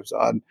him too. So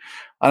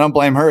I don't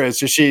blame her. It's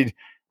just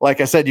like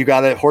I said,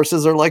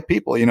 horses are like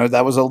people,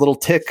 that was a little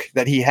tick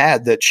that he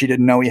had that she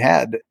didn't know he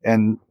had.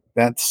 And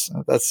that's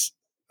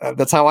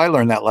how I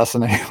learned that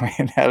lesson anyway.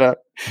 And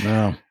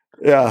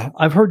Yeah.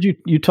 I've heard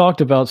you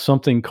talked about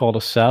something called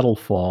a saddle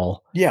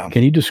fall. Yeah.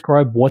 Can you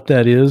describe what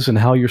that is and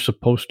how you're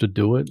supposed to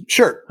do it?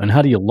 Sure. And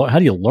how do you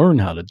learn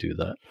how to do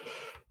that?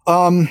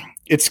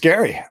 It's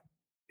scary.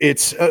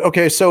 It's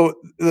okay. So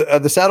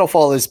the saddle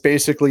fall is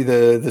basically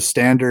the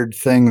standard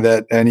thing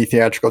that any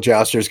theatrical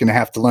jouster is going to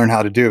have to learn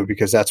how to do,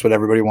 because that's what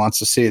everybody wants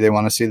to see. They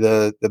want to see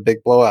the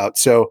big blowout.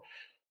 So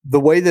the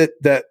way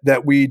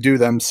that we do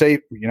them safe,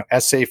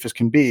 as safe as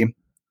can be,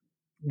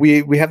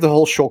 we have the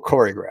whole show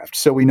choreographed.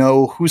 So we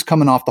know who's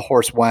coming off the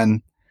horse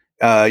when.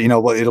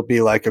 It'll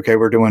be like, okay,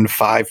 we're doing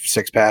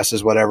 5-6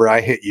 passes, whatever.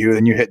 I hit you,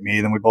 then you hit me,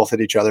 then we both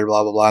hit each other,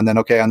 blah blah blah, and then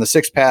okay, on the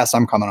 6th pass,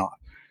 I'm coming off.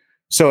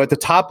 So at the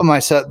top of my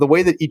set, the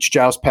way that each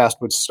joust pass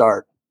would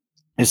start,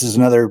 this is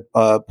another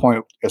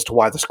point as to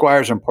why the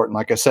squires are important.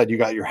 Like I said, you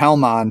got your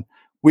helm on.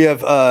 We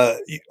have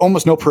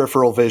almost no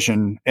peripheral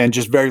vision and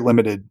just very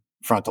limited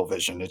frontal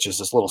vision. It's just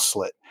this little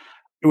slit,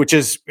 which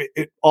is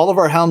all of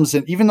our helms.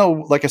 And even though,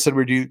 like I said,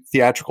 we do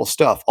theatrical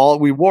stuff,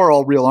 we wore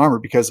all real armor,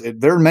 because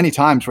there are many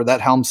times where that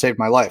helm saved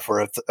my life,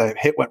 where if a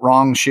hit went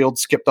wrong, shield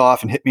skipped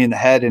off and hit me in the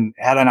head. And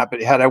had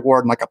I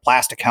worn like a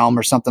plastic helm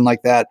or something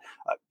like that,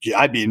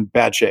 I'd be in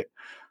bad shape.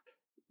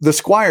 The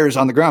squires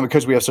on the ground,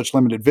 because we have such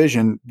limited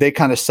vision, they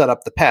kind of set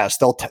up the pass.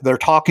 They're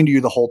talking to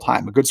you the whole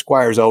time. A good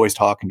squire is always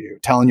talking to you,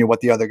 telling you what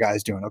the other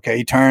guy's doing. Okay,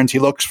 he turns, he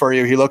looks for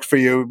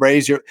you,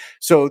 raise your.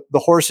 So the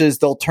horses,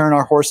 they'll turn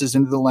our horses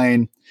into the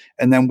lane,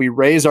 and then we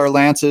raise our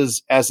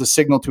lances as a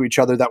signal to each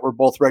other that we're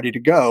both ready to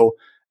go,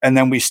 and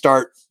then we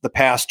start the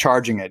pass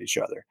charging at each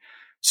other.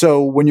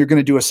 So when you're going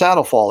to do a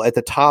saddle fall, at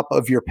the top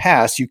of your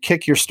pass, you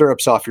kick your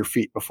stirrups off your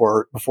feet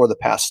before the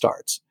pass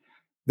starts.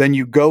 Then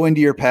you go into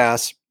your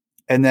pass.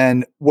 And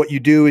then what you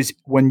do is,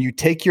 when you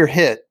take your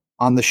hit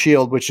on the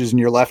shield, which is in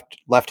your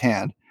left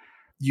hand,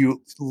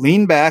 you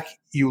lean back,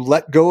 you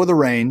let go of the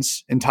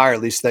reins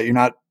entirely, so that you're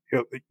not.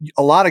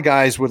 A lot of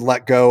guys would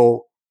let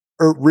go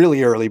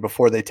really early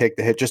before they take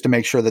the hit, just to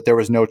make sure that there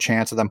was no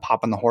chance of them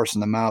popping the horse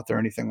in the mouth or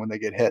anything when they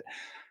get hit.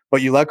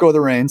 But you let go of the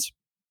reins,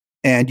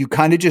 and you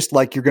kind of just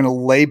like you're going to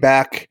lay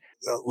back,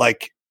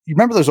 like. You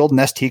remember those old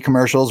Nestea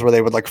commercials where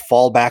they would like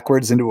fall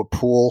backwards into a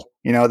pool,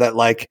 that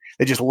like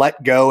they just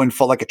let go and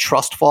fall, like a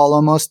trust fall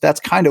almost? That's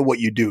kind of what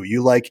you do.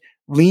 You like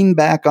lean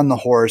back on the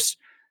horse,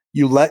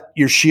 you let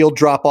your shield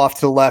drop off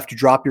to the left, you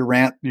drop your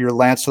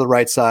lance to the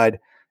right side,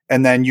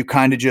 and then you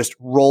kind of just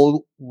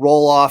roll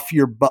off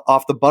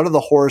off the butt of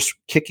the horse,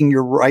 kicking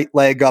your right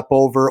leg up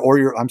over, or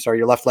your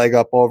left leg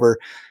up over,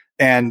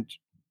 and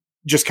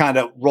just kind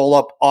of roll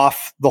up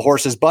off the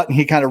horse's butt, and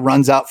he kind of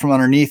runs out from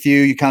underneath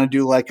you. You kind of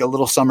do like a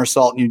little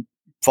somersault and you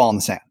fall in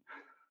the sand.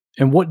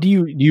 And what do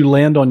you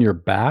land on your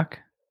back?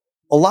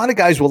 A lot of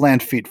guys will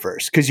land feet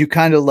first, because you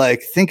kind of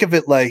like think of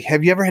it like,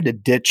 have you ever had to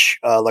ditch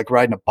like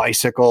riding a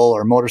bicycle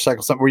or a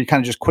motorcycle, something where you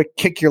kind of just quick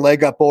kick your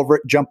leg up over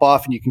it, jump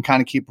off, and you can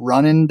kind of keep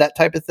running, that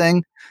type of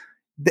thing?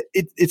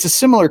 It's a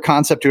similar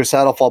concept to a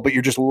saddle fall, but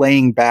you're just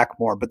laying back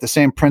more. But the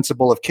same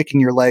principle of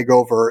kicking your leg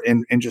over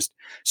and just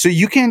so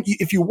you can,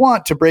 if you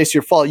want to brace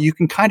your fall, you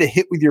can kind of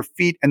hit with your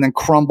feet and then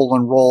crumble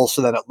and roll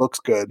so that it looks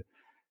good.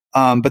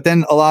 But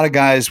then a lot of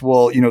guys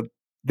will,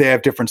 they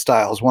have different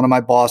styles. One of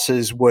my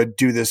bosses would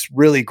do this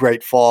really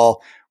great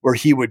fall where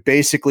he would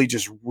basically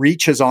just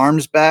reach his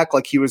arms back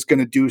like he was going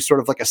to do sort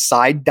of like a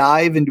side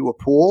dive into a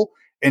pool,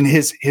 and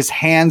his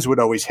hands would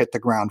always hit the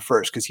ground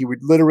first, because he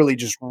would literally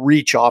just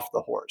reach off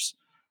the horse.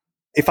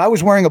 If I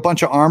was wearing a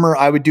bunch of armor,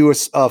 I would do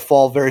a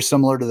fall very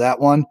similar to that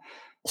one.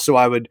 So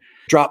I would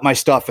drop my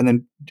stuff, and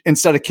then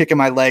instead of kicking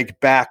my leg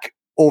back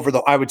over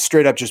I would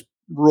straight up just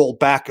roll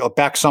back, a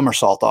back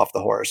somersault off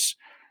the horse,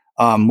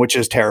 which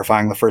is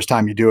terrifying the first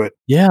time you do it.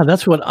 Yeah,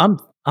 that's what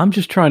I'm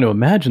just trying to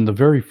imagine the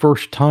very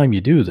first time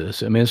you do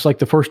this. I mean, it's like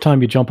the first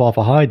time you jump off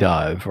a high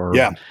dive, or,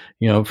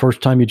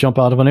 first time you jump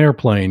out of an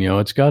airplane.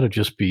 It's got to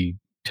just be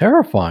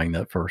terrifying,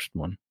 that first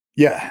one.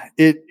 Yeah,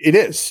 it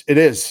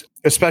is,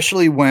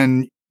 especially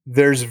when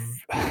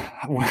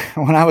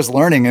when I was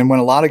learning, and when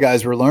a lot of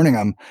guys were learning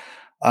them,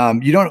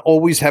 you don't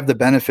always have the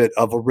benefit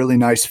of a really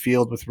nice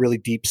field with really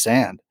deep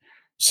sand.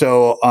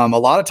 So a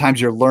lot of times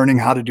you're learning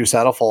how to do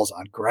saddle falls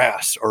on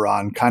grass or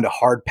on kind of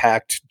hard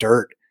packed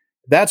dirt.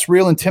 That's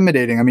real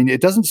intimidating. I mean, it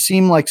doesn't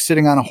seem like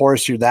sitting on a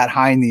horse, you're that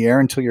high in the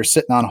air until you're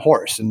sitting on a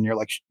horse and you're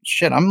like,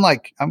 shit, I'm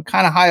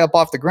kind of high up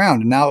off the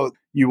ground. And now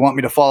you want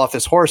me to fall off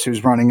this horse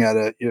who's running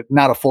at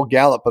not a full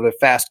gallop, but a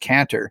fast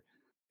canter.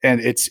 And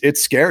it's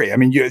scary. I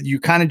mean, you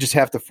kind of just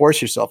have to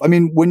force yourself. I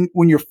mean, when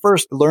you're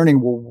first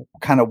learning, we'll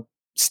kind of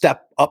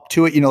step up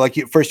to it. Like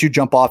first you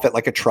jump off at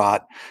like a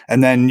trot,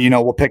 and then,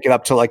 we'll pick it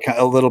up to like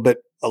a little bit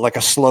like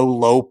a slow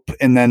lope.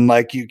 And then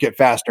like you get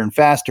faster and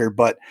faster.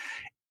 But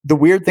the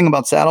weird thing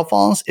about saddle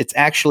falls, it's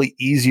actually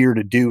easier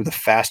to do the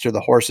faster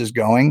the horse is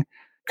going,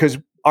 because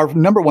our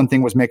number one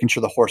thing was making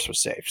sure the horse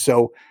was safe.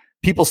 So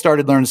people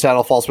started learning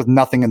saddle falls with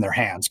nothing in their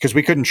hands, because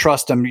we couldn't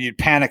trust them. You'd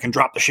panic and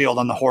drop the shield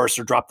on the horse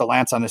or drop the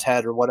lance on his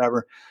head or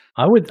whatever.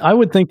 I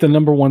would think the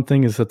number one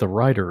thing is that the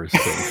rider is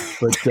safe,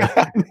 but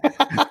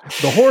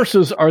the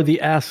horses are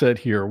the asset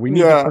here. We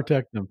need to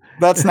protect them.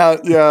 That's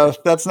not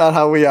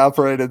how we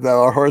operated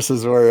though. Our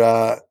horses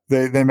were,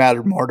 They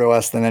mattered more to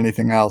us than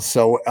anything else.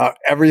 So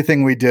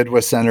everything we did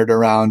was centered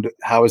around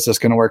how is this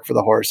going to work for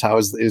the horse? How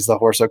is the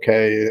horse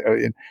okay?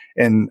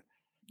 And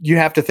you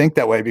have to think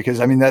that way, because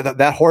I mean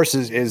that horse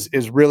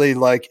is really,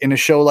 like, in a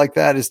show like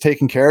that, is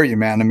taking care of you,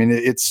 man. I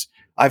mean,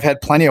 I've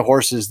had plenty of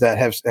horses that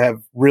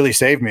have really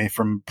saved me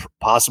from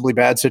possibly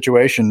bad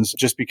situations,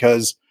 just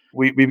because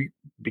we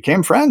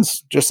became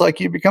friends, just like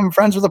you become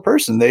friends with a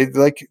person.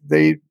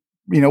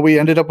 We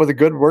ended up with a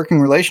good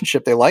working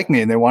relationship. They like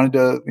me and they wanted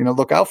to,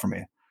 look out for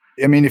me.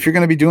 I mean, if you're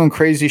going to be doing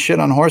crazy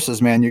shit on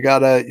horses, man, you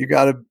gotta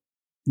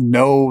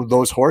know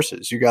those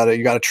horses. You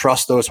gotta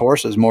trust those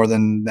horses more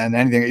than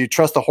anything. You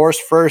trust the horse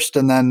first,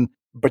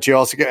 but you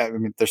also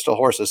they're still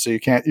horses, so you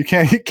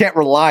can't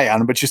rely on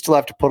them, but you still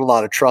have to put a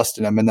lot of trust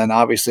in them. And then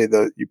obviously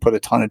you put a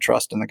ton of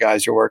trust in the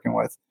guys you're working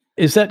with.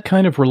 Is that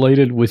kind of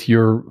related with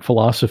your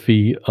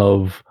philosophy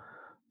of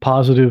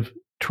positive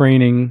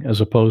training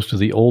as opposed to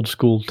the old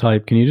school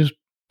type? Can you just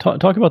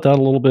talk about that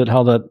a little bit,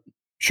 how that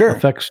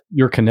affects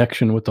your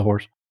connection with the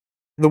horse?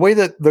 The way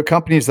that the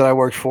companies that I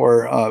worked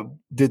for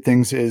did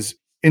things is,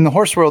 in the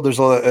horse world, there's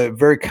a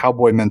very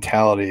cowboy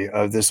mentality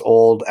of this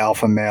old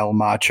alpha male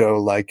macho,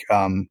 like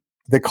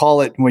they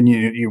call it when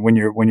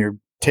you're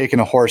taking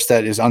a horse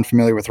that is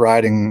unfamiliar with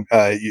riding,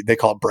 they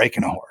call it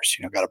breaking a horse.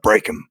 Got to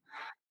break him.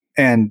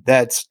 And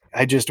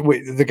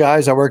the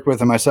guys I worked with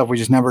and myself,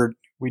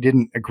 we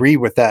didn't agree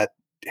with that,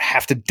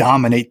 have to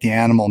dominate the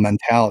animal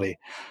mentality.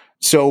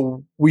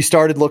 So we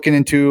started looking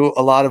into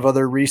a lot of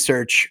other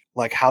research,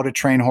 like how to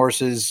train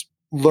horses,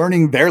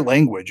 learning their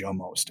language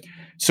almost.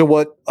 So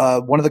what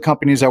one of the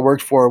companies I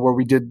worked for, where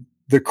we did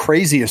the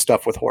craziest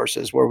stuff with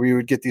horses, where we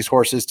would get these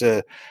horses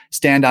to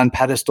stand on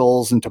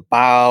pedestals and to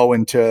bow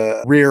and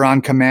to rear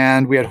on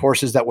command. We had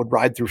horses that would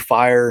ride through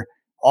fire,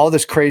 all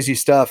this crazy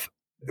stuff.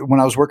 When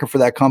I was working for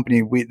that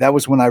company, that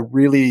was when I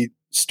really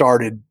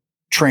started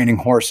training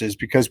horses,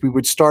 because we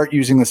would start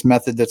using this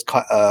method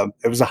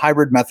it was a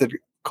hybrid method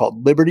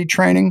called Liberty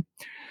training,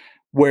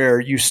 where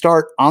you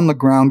start on the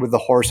ground with the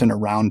horse in a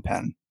round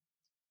pen.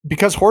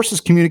 Because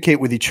horses communicate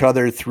with each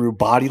other through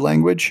body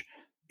language,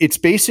 it's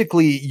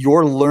basically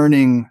you're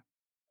learning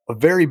a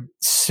very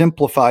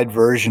simplified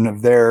version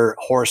of their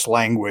horse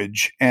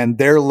language, and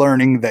they're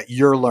learning that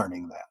you're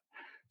learning that.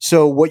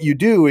 So what you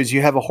do is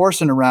you have a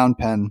horse in a round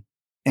pen,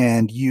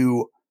 and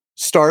you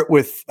start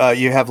with,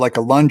 you have like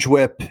a lunge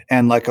whip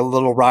and like a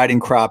little riding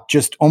crop,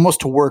 just almost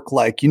to work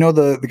like,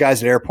 the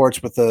guys at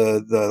airports with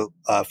the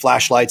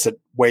flashlights that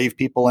wave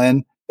people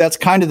in. That's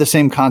kind of the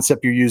same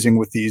concept you're using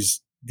with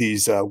these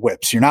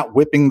whips. You're not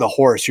whipping the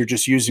horse. You're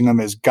just using them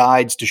as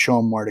guides to show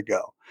them where to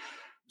go.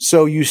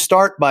 So you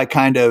start by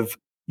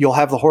you'll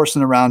have the horse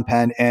in the round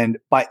pen, and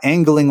by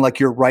angling like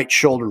your right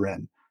shoulder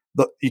in,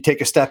 you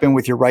take a step in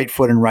with your right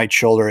foot and right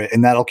shoulder,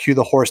 and that'll cue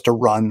the horse to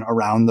run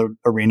around the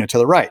arena to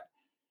the right.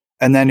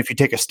 And then if you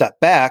take a step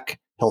back,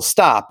 he'll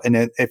stop.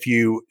 And if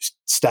you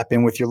step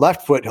in with your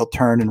left foot, he'll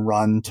turn and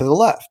run to the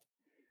left.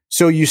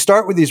 So you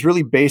start with these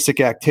really basic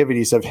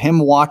activities of him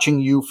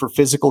watching you for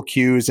physical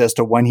cues as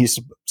to when he's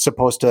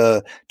supposed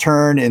to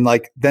turn. And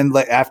then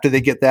after they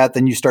get that,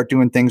 then you start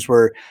doing things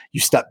where you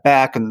step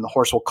back and the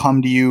horse will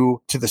come to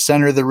you to the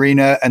center of the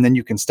arena, and then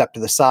you can step to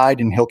the side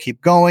and he'll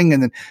keep going.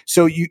 And then,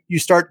 so you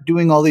start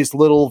doing all these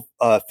little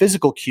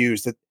physical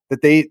cues that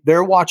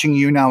they're watching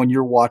you now and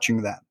you're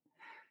watching them.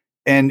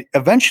 And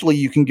eventually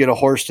you can get a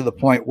horse to the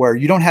point where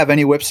you don't have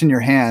any whips in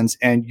your hands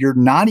and you're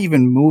not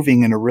even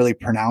moving in a really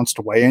pronounced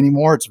way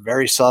anymore. It's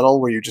very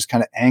subtle, where you're just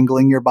kind of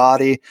angling your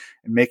body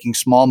and making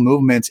small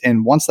movements.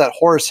 And once that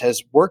horse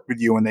has worked with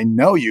you and they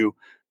know you,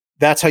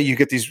 that's how you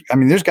get these. I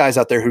mean, there's guys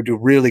out there who do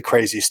really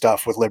crazy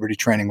stuff with Liberty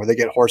training, where they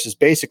get horses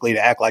basically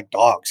to act like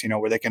dogs,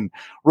 where they can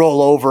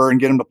roll over and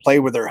get them to play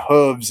with their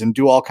hooves and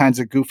do all kinds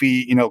of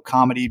goofy,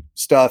 comedy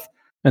stuff.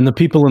 And the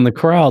people in the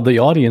crowd, the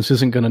audience,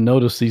 isn't going to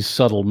notice these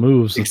subtle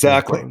moves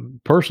that the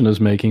person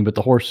is making, but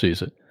the horse sees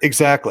it.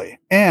 Exactly.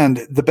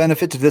 And the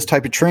benefit to this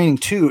type of training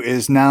too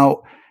is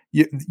now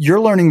you're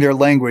learning their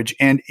language,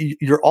 and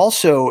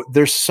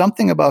there's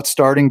something about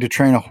starting to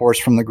train a horse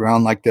from the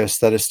ground like this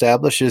that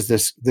establishes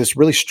this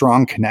really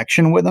strong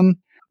connection with them.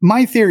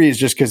 My theory is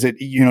just because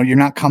you're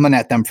not coming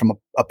at them from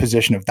a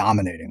position of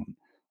dominating them.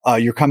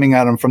 You're coming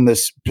at them from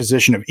this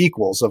position of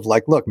equals, of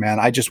like, look, man,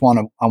 I want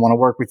to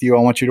work with you.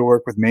 I want you to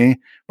work with me.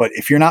 But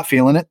if you're not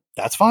feeling it,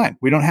 that's fine.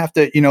 We don't have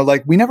to,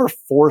 we never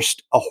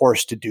forced a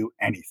horse to do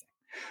anything.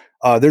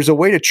 There's a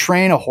way to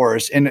train a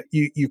horse, and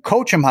you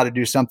coach them how to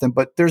do something,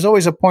 but there's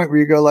always a point where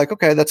you go like,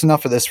 okay, that's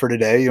enough of this for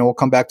today. We'll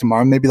come back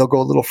tomorrow. Maybe they'll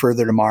go a little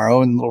further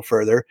tomorrow and a little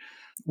further.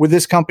 With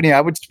this company,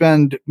 I would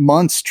spend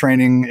months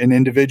training an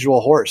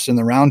individual horse in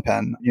the round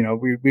pen.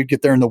 We'd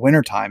get there in the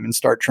wintertime and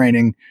start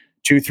training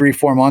 2, 3,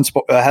 4 months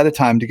ahead of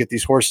time to get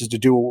these horses to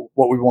do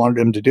what we wanted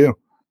them to do.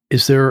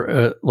 Is there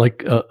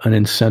an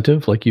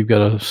incentive? Like you've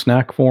got a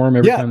snack for them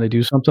every time they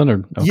do something?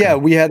 Or okay. Yeah,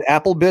 we had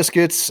apple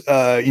biscuits,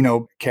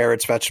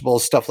 carrots,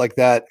 vegetables, stuff like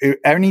that.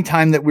 Any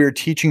time that we were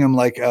teaching them,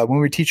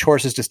 when we teach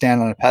horses to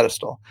stand on a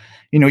pedestal,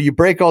 you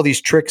break all these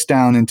tricks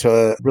down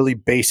into really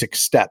basic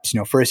steps.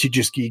 First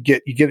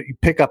you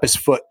pick up his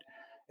foot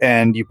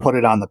and you put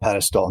it on the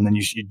pedestal, and then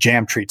you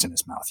jam treats in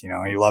his mouth, you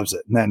know, he loves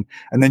it. And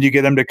then you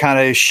get him to kind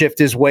of shift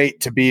his weight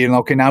to be,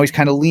 okay, now he's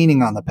kind of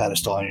leaning on the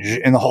pedestal,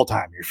 and the whole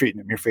time you're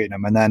feeding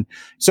him. And then,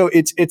 so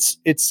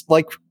it's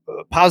like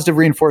positive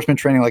reinforcement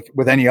training, like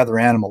with any other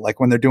animal. Like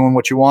when they're doing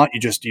what you want,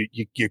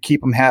 you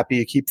keep them happy,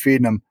 you keep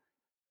feeding them.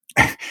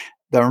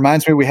 That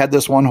reminds me, we had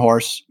this one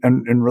horse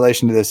in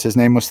relation to this. His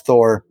name was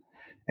Thor,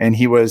 and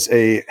he was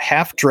a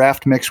half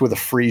draft mix with a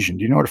Friesian.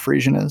 Do you know what a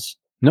Friesian is?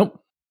 Nope.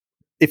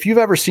 If you've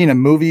ever seen a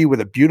movie with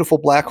a beautiful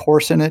black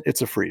horse in it,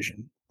 it's a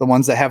Friesian. The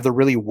ones that have the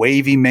really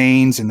wavy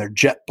manes and they're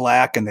jet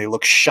black and they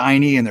look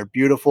shiny and they're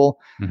beautiful.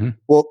 Mm-hmm.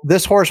 Well,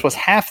 this horse was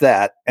half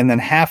that and then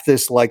half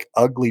this like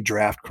ugly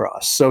draft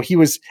cross. So he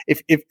was,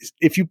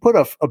 if you put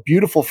a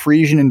beautiful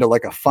Friesian into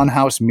like a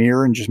funhouse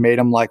mirror and just made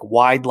him like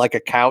wide like a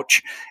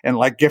couch and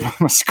like give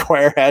him a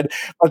square head,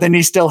 but then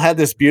he still had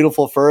this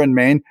beautiful fur and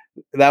mane,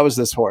 that was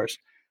this horse.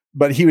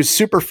 But he was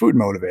super food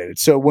motivated.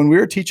 So when we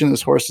were teaching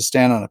this horse to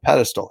stand on a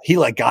pedestal, he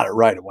like got it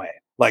right away.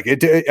 Like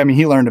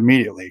he learned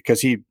immediately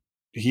because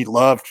he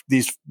loved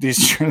these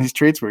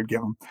treats we would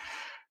give him.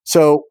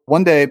 So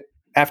one day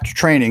after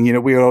training, you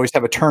know, we would always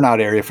have a turnout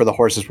area for the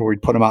horses where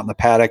we'd put them out in the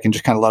paddock and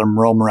just kind of let them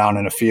roam around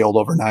in a field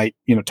overnight,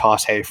 you know,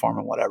 toss hay for them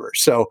and whatever.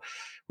 So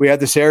we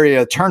had this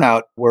area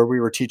turnout where we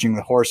were teaching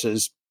the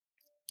horses,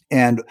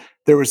 and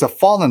there was a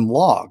fallen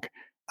log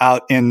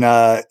out in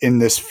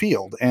this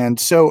field. And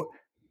so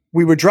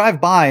we would drive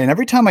by, and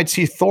every time I'd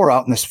see Thor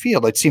out in this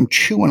field, I'd see him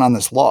chewing on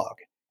this log.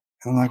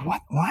 And I'm like,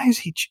 what? Why is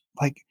he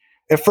like?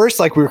 At first,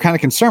 like we were kind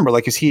of concerned, but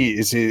like, is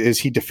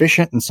he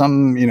deficient in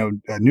some, you know,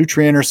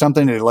 nutrient or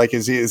something? Like,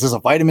 is this a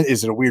vitamin?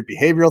 Is it a weird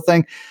behavioral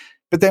thing?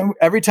 But then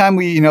every time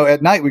we, you know,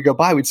 at night we go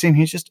by, we'd see him.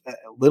 He's just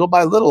little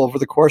by little over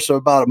the course of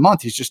about a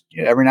month. He's just,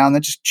 you know, every now and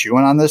then just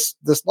chewing on this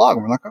log.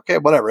 And we're like, okay,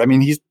 whatever. I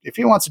mean, if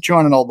he wants to chew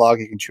on an old log,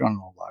 he can chew on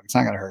an old log. It's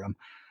not going to hurt him.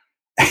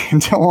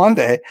 Until one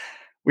day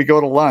we go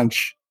to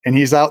lunch, and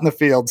he's out in the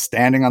field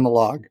standing on the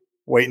log,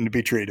 waiting to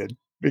be treated.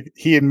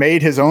 He had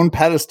made his own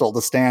pedestal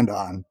to stand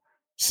on.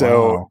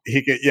 So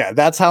he could,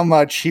 that's how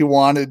much he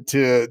wanted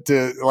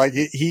to like,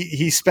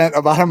 he spent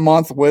about a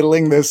month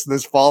whittling this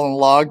fallen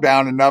log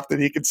down enough that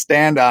he could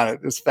stand on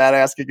it. This fat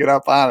ass could get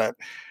up on it.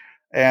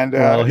 And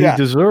he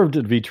deserved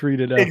to be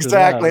treated after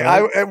exactly. That,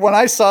 right? When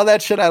I saw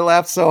that shit, I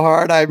laughed so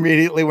hard. I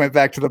immediately went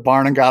back to the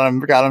barn and got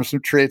him some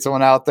treats. I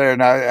went out there,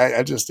 and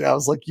I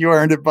was like, "You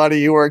earned it, buddy.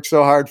 You worked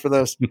so hard for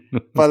this."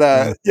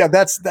 But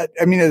that's that.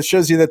 I mean, it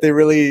shows you that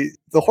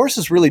the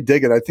horses really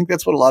dig it. I think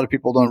that's what a lot of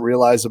people don't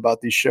realize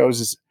about these shows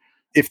is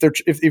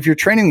if you're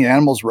training the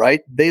animals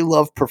right, they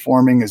love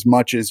performing as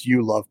much as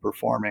you love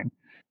performing.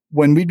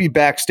 When we'd be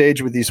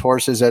backstage with these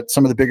horses at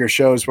some of the bigger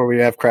shows where we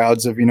have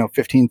crowds of, you know,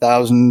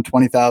 15,000,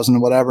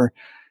 20,000, whatever,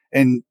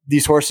 and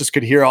these horses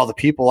could hear all the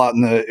people out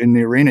in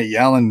the arena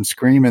yelling and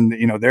screaming,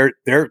 you know,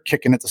 they're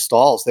kicking at the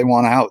stalls. They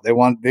want out.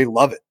 They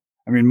love it.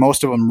 I mean,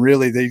 most of them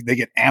really, they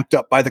get amped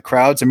up by the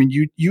crowds. I mean,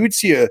 you would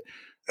see a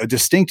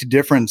distinct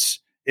difference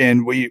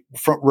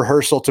from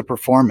rehearsal to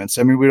performance.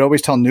 I mean, we'd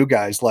always tell new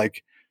guys,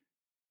 like,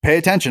 pay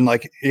attention,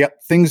 like,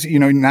 things, you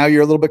know, now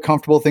you're a little bit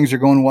comfortable, things are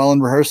going well in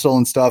rehearsal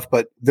and stuff,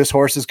 but this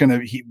horse is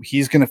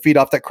he's going to feed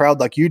off that crowd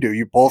like you do.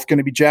 You're both going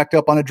to be jacked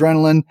up on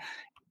adrenaline.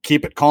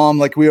 Keep it calm.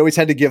 Like, we always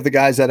had to give the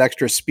guys that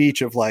extra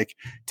speech of like,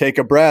 take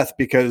a breath,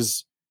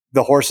 because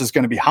the horse is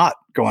going to be hot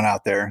going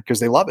out there, because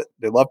they love it.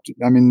 They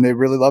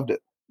really loved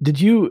it.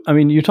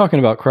 You're talking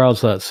about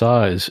crowds that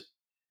size.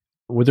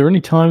 Were there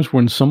any times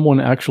when someone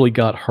actually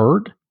got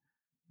hurt?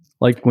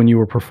 Like when you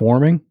were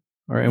performing?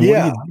 And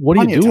what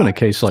do you do in a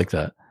case like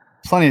that?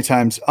 Plenty of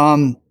times.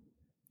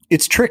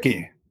 It's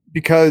tricky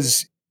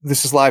because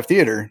this is live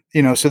theater,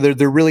 you know, so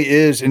there really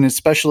is. And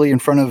especially in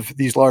front of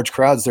these large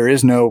crowds, there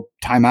is no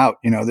timeout,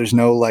 you know, there's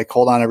no like,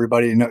 hold on,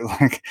 everybody, you know,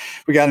 like,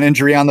 we got an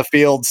injury on the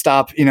field,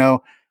 stop, you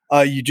know,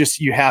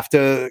 you have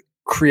to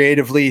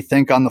creatively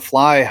think on the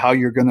fly how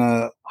you're going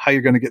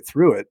to get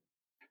through it.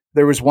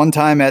 There was one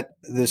time at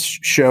this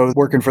show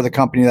working for the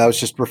company that I was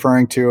just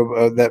referring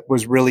to that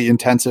was really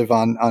intensive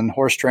on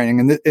horse training.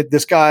 And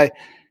this guy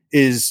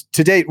is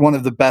to date one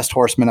of the best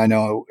horsemen I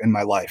know in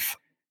my life.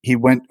 He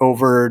went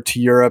over to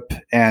Europe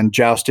and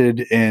jousted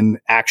in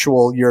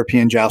actual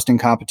European jousting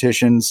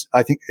competitions.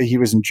 I think he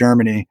was in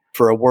Germany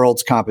for a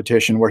world's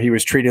competition where he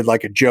was treated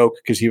like a joke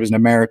because he was an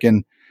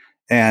American.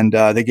 And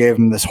they gave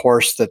him this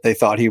horse that they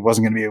thought he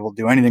wasn't going to be able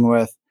to do anything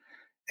with.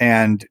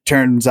 And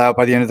turns out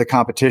by the end of the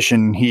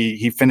competition,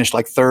 he finished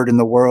like third in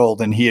the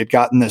world, and he had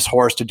gotten this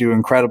horse to do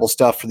incredible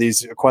stuff for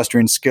these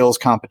equestrian skills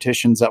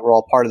competitions that were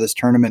all part of this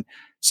tournament.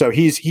 So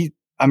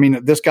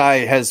this guy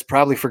has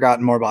probably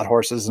forgotten more about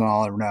horses than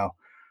I'll ever know.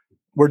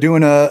 We're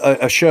doing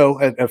a show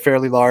at a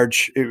fairly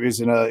large. It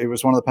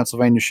was one of the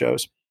Pennsylvania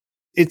shows.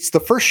 It's the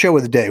first show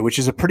of the day, which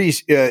is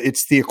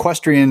it's the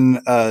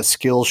equestrian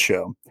skills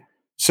show.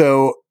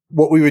 So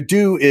what we would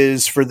do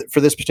is for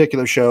this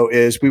particular show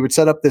is we would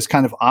set up this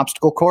kind of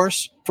obstacle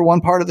course for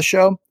one part of the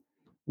show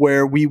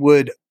where we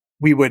would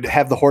we would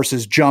have the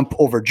horses jump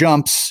over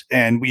jumps,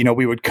 and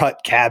we would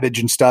cut cabbage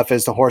and stuff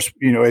as the horse,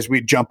 as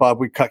we'd jump up,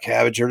 we'd cut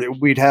cabbage, or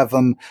we'd have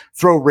them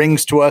throw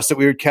rings to us that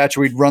we would catch,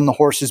 or we'd run the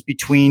horses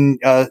between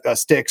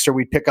sticks, or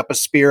we'd pick up a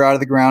spear out of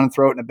the ground and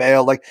throw it in a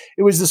bale. Like,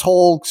 it was this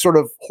whole sort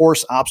of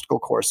horse obstacle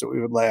course that we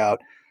would lay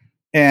out.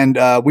 And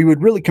we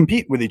would really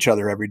compete with each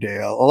other every day.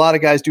 A lot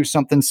of guys do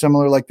something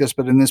similar like this,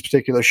 but in this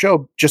particular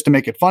show, just to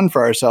make it fun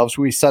for ourselves,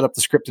 we set up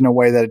the script in a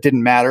way that it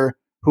didn't matter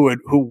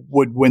who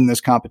would win this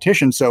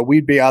competition. So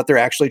we'd be out there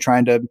actually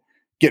trying to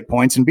get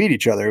points and beat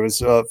each other. It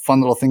was a fun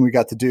little thing we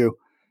got to do.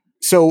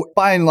 So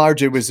by and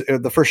large, it was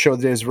the first show of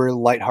the day was a very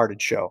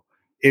lighthearted show.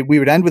 We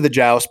would end with a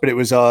joust, but it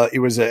was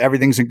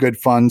everything's a good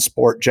fun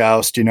sport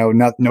joust.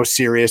 No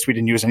serious. We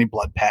didn't use any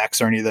blood packs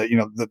or any of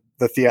the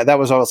that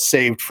was all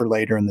saved for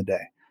later in the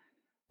day.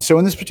 So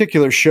in this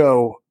particular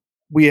show,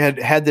 we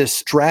had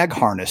this drag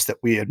harness that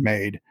we had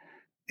made.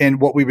 And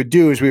what we would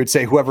do is we would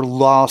say whoever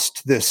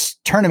lost this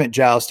tournament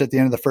joust at the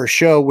end of the first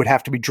show would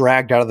have to be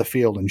dragged out of the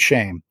field in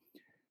shame,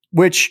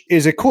 which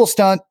is a cool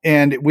stunt.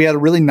 And we had a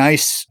really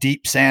nice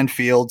deep sand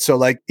field. So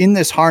like in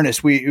this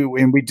harness, we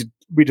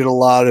did a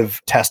lot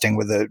of testing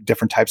with the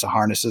different types of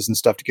harnesses and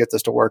stuff to get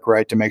this to work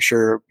right, to make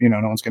sure,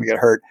 no one's going to get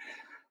hurt.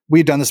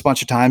 We'd done this a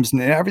bunch of times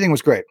and everything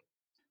was great.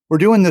 We're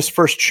doing this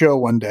first show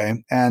one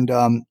day, and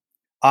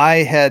I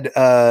had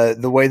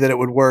the way that it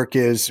would work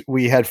is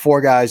we had 4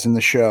 guys in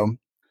the show.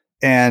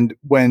 And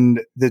when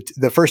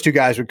the first 2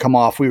 guys would come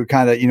off, we would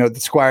kind of,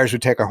 the squires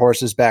would take our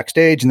horses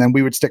backstage, and then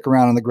we would stick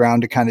around on the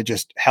ground to kind of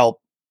just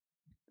help,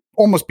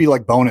 almost be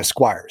like bonus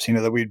squires,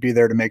 that we'd be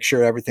there to make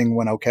sure everything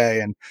went okay.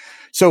 And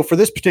so for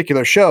this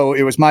particular show,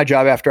 it was my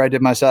job, after I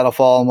did my saddle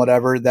fall and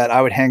whatever, that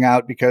I would hang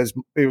out, because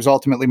it was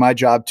ultimately my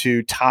job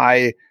to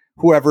tie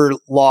whoever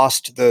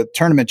lost the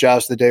tournament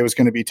joust of the day was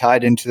going to be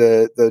tied into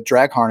the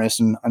drag harness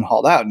and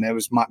hauled out. And it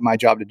was my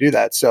job to do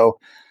that. So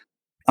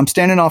I'm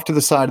standing off to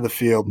the side of the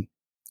field,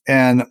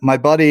 and my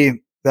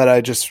buddy that I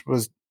just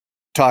was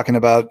talking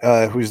about,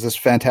 who's this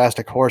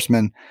fantastic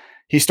horseman,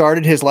 he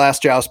started his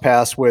last joust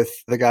pass with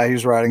the guy he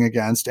was riding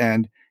against,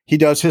 and he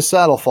does his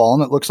saddle fall,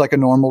 and it looks like a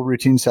normal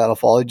routine saddle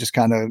fall. He just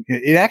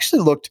it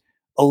actually looked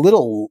a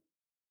little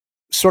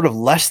sort of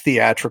less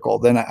theatrical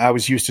than I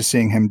was used to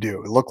seeing him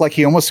do. It looked like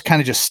he almost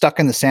kind of just stuck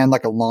in the sand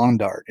like a lawn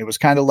dart. It was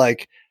kind of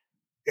like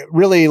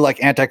really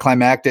like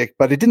anticlimactic,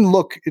 but it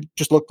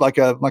just looked like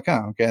oh,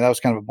 okay, that was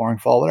kind of a boring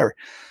fall, whatever.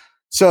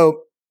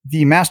 So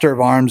the master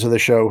of arms of the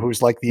show,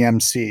 who's like the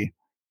MC,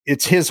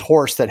 it's his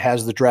horse that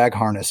has the drag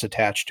harness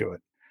attached to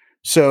it.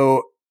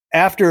 So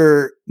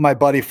after my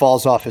buddy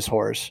falls off his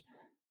horse,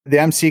 the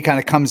MC kind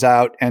of comes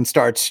out and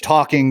starts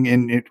talking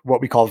in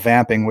what we call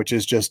vamping, which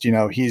is just,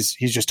 he's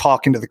just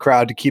talking to the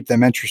crowd to keep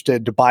them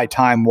interested, to buy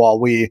time while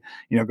we,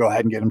 go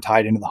ahead and get him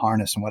tied into the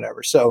harness and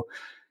whatever. So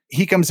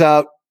he comes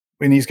out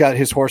and he's got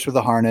his horse with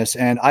the harness,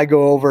 and I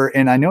go over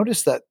and I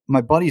notice that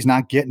my buddy's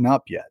not getting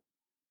up yet.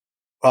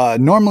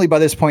 Normally by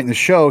this point in the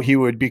show, he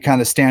would be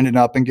kind of standing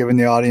up and giving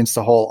the audience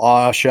the whole,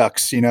 aw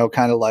shucks,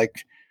 kind of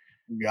like,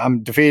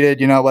 I'm defeated,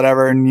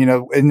 whatever. And,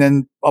 and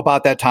then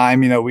about that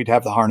time, we'd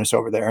have the harness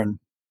over there and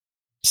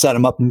set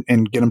him up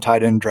and get him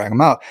tied in and drag him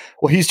out.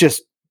 Well, he's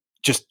just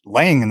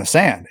laying in the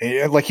sand.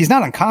 Like, he's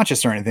not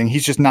unconscious or anything.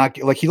 He's just not,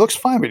 like, he looks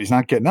fine, but he's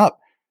not getting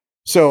up.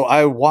 So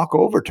I walk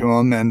over to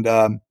him,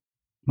 and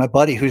my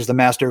buddy, who's the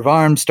master of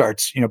arms,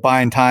 starts,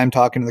 buying time,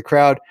 talking to the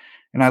crowd.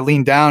 And I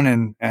lean down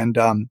and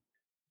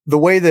the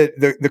way that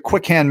the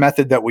quick hand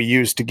method that we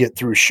use to get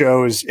through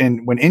shows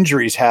and when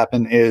injuries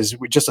happen is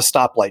just a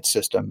stoplight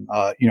system.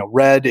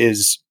 Red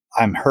is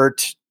I'm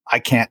hurt. I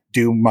can't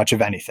do much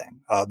of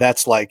anything.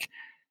 That's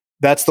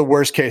the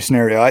worst case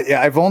scenario.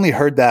 I've only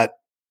heard that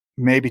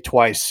maybe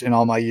twice in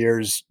all my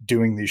years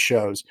doing these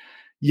shows.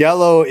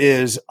 Yellow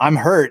is I'm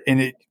hurt,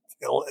 and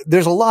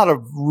there's a lot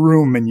of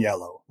room in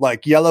yellow.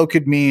 Like, yellow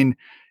could mean,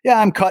 yeah,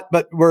 I'm cut,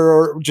 but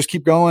we're just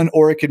keep going.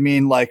 Or it could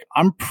mean like,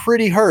 I'm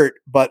pretty hurt,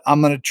 but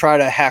I'm going to try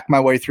to hack my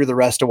way through the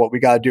rest of what we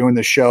got to do in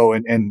the show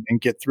and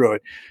get through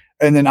it.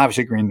 And then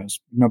obviously green is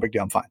no big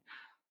deal. I'm fine.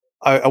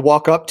 I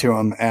walk up to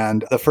him,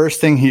 and the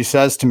first thing he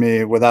says to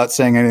me without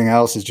saying anything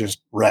else is just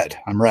red.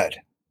 I'm red.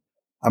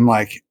 I'm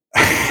like,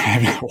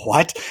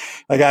 what?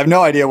 Like, I have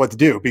no idea what to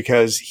do,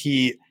 because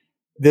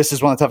this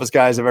is one of the toughest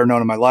guys I've ever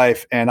known in my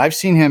life. And I've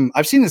seen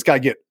this guy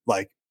get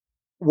like,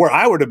 where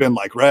I would have been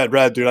like, red,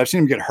 dude. I've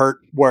seen him get hurt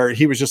where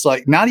he was just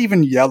like, not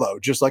even yellow,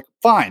 just like,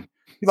 fine.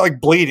 He's like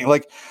bleeding.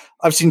 Like,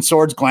 I've seen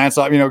swords glance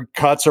off,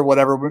 cuts or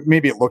whatever.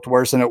 Maybe it looked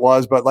worse than it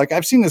was, but like,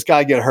 I've seen this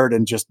guy get hurt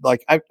and just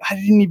like, I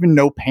didn't even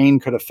know pain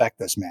could affect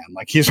this man.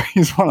 Like, he's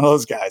one of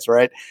those guys.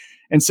 Right.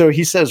 And so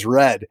he says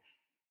red,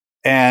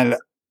 and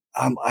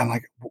I'm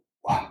like,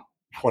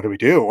 what do we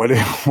do?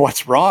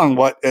 What's wrong?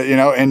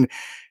 And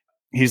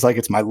he's like,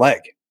 it's my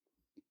leg.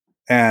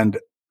 And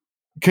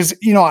because,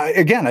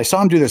 I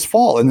saw him do this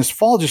fall, and this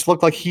fall just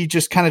looked like he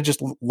just kind of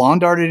just lawn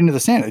darted into the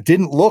sand. It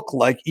didn't look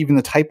like even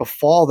the type of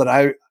fall that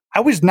I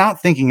was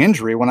not thinking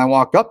injury when I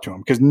walked up to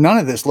him, because none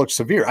of this looked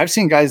severe. I've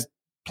seen guys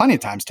plenty of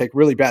times take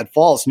really bad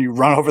falls and you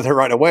run over there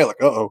right away.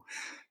 Like,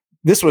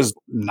 this was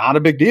not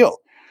a big deal.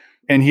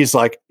 And he's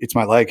like, it's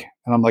my leg.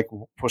 And I'm like,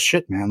 well,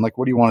 shit, man. Like,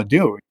 what do you want to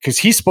do? Because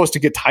he's supposed to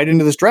get tied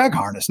into this drag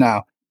harness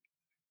now.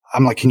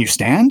 I'm like, can you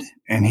stand?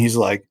 And he's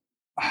like,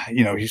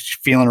 he's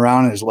feeling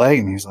around in his leg.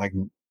 And he's like,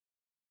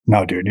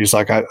 no, dude. He's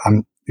like,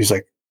 I'm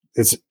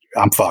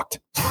fucked.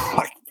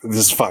 Like, this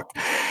is fucked.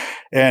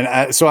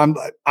 And so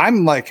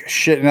I'm like,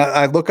 shit. And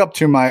I look up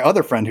to my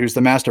other friend, who's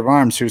the Master of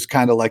Arms, who's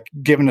kind of like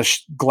giving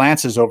us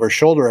glances over his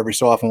shoulder every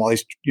so often while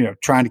he's,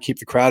 trying to keep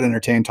the crowd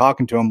entertained,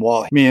 talking to him,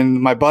 while me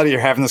and my buddy are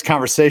having this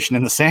conversation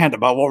in the sand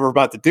about what we're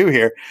about to do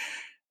here.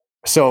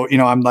 So,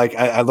 I'm like,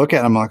 I look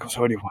at him, I'm like, so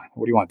what do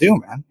you want to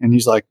do, man? And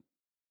he's like,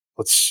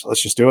 let's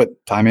just do it.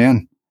 Tie me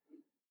in.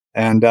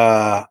 And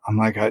I'm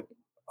like,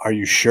 are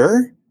you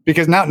sure?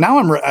 Because now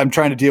I'm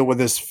trying to deal with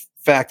this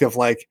fact of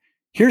like,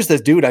 here's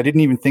this dude I didn't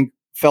even think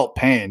felt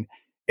pain,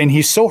 and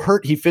he's so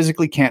hurt he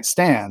physically can't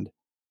stand,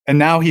 and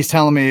now he's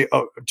telling me,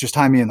 oh, just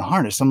tie me in the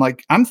harness.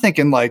 I'm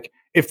thinking, like,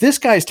 if this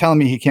guy's telling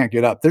me he can't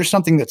get up, there's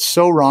something that's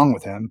so wrong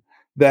with him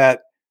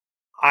that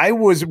I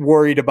was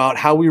worried about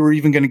how we were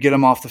even going to get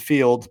him off the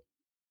field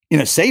in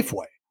a safe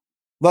way,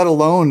 let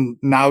alone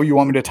now you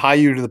want me to tie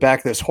you to the back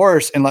of this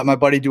horse and let my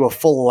buddy do a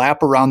full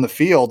lap around the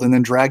field and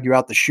then drag you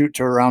out the chute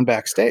to around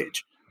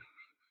backstage.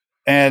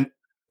 And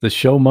the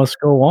show must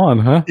go on,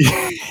 huh?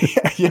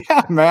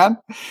 Yeah, man.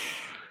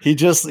 He's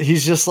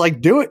just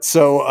like, do it.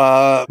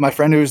 So my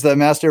friend who's the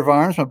Master of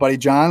Arms, my buddy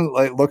John,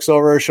 like, looks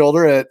over his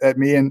shoulder at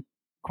me and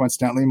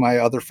coincidentally my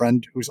other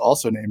friend who's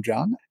also named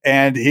John.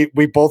 And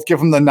we both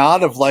give him the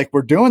nod of like,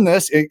 we're doing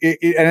this.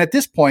 And at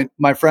this point,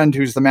 my friend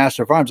who's the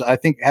Master of Arms, I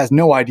think has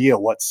no idea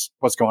what's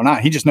going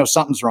on. He just knows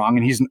something's wrong.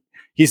 And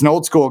he's an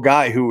old school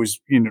guy who was,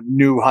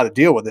 knew how to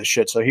deal with this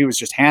shit. So he was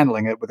just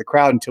handling it with the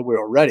crowd until we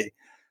were ready.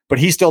 But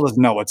he still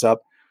doesn't know what's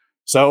up.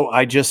 So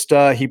I just,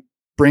 he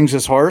brings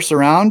his horse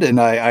around and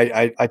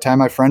I tie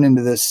my friend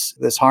into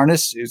this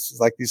harness. It's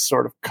like these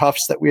sort of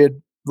cuffs that we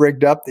had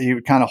rigged up that he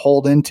would kind of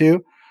hold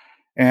into.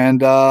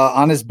 And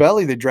on his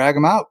belly, they drag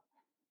him out.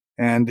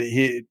 And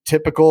he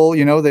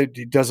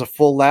does a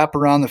full lap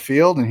around the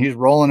field and he's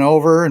rolling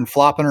over and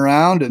flopping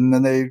around. And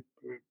then they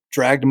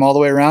dragged him all the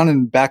way around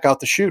and back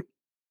out the chute.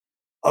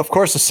 Of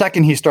course, the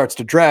second he starts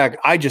to drag,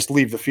 I just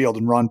leave the field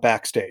and run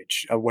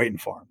backstage waiting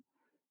for him.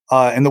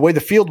 And the way the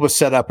field was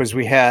set up is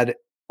we had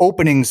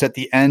openings at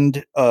the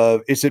end of,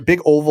 it's a big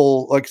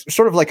oval, like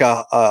sort of like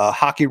a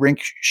hockey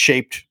rink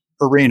shaped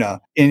arena.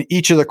 In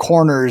each of the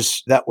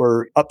corners that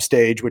were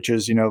upstage, which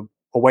is,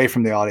 away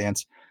from the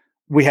audience,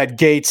 we had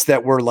gates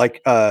that were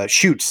like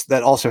chutes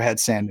that also had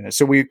sand in it.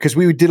 So we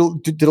did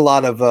a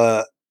lot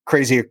of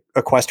crazy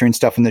equestrian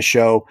stuff in the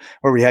show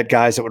where we had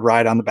guys that would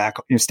ride on the back,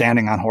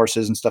 standing on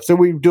horses and stuff. So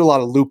we do a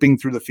lot of looping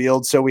through the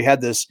field. So we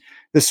had this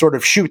sort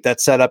of chute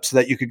that's set up so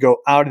that you could go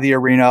out of the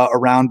arena,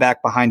 around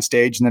back behind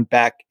stage, and then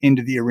back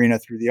into the arena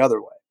through the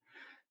other way.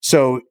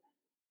 So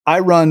I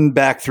run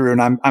back through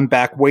and I'm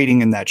back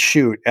waiting in that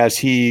chute as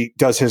he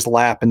does his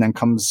lap and then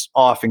comes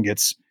off and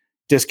gets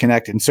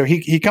disconnected. And so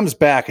he comes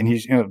back and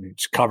he's,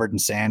 he's covered in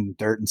sand and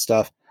dirt and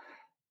stuff.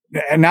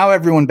 And now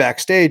everyone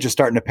backstage is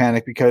starting to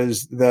panic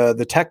because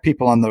the tech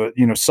people on the,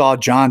 saw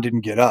John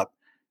didn't get up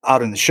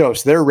out in the show.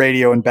 So they're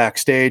radioing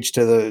backstage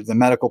to the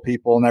medical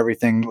people and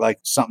everything, like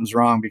something's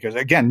wrong, because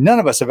again, none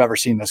of us have ever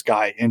seen this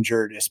guy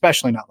injured,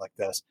 especially not like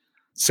this.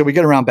 So we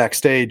get around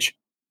backstage.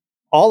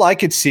 All I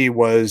could see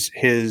was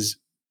his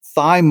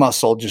thigh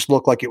muscle just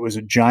looked like it was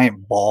a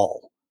giant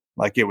ball.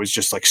 Like it was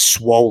just like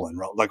swollen,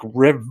 like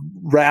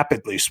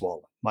rapidly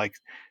swollen. Like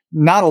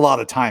not a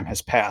lot of time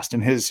has passed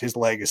and his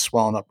leg is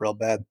swelling up real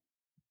bad.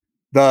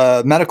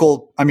 The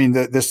medical,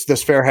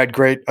 this fair had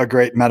a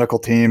great medical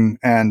team,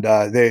 and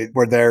they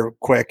were there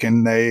quick,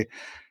 and they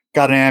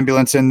got an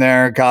ambulance in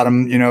there, got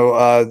him,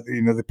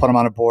 they put him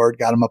on a board,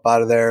 got him up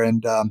out of there.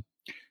 And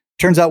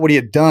turns out what he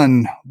had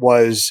done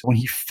was when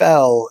he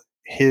fell,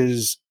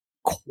 his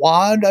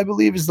quad, I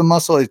believe is the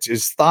muscle, it's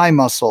his thigh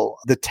muscle,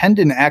 the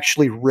tendon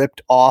actually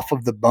ripped off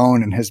of the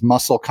bone, and his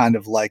muscle kind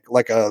of like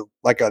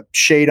a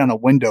shade on a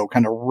window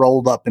kind of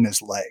rolled up in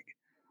his leg.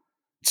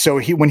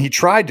 So when he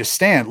tried to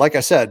stand, like I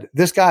said,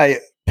 this guy,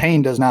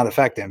 pain does not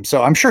affect him.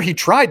 So I'm sure he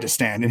tried to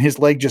stand and his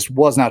leg just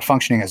was not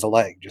functioning as a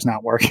leg, just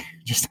not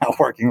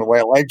working the way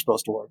a leg's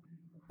supposed to work.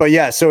 But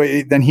yeah, so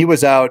then he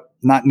was out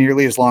not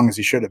nearly as long as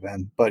he should have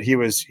been, but he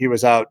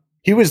was out.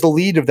 He was the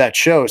lead of that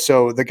show.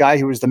 So the guy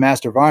who was the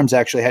Master of Arms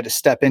actually had to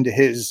step into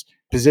his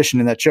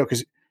position in that show,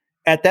 because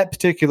at that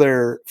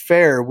particular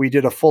fair, we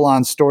did a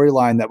full-on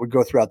storyline that would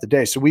go throughout the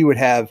day. So we would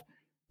have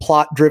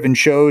plot-driven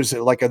shows,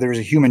 like there was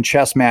a human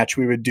chess match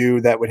we would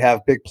do that would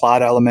have big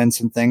plot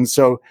elements and things.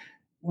 So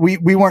we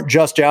weren't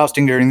just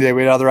jousting during the day.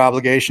 We had other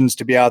obligations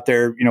to be out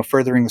there,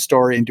 furthering the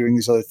story and doing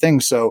these other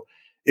things. So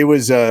it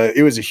was a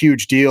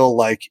huge deal.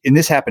 Like, and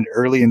this happened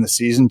early in the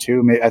season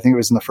too. I think it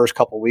was in the first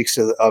couple of weeks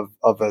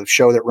of a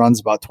show that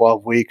runs about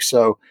 12 weeks.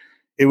 So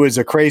it was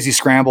a crazy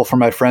scramble for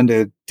my friend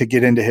to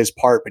get into his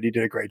part, but he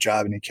did a great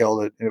job and he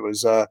killed it. It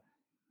was a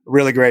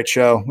really great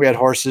show. We had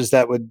horses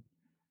that would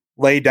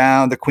lay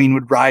down. The queen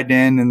would ride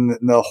in, and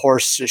the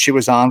horse she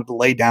was on would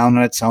lay down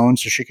on its own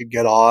so she could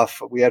get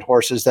off. We had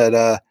horses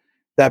that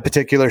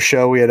particular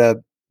show, we had a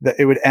that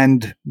it would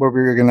end where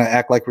we were going to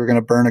act like we were going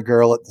to burn a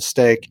girl at the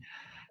stake.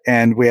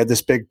 And we had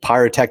this big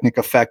pyrotechnic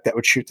effect that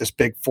would shoot this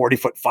big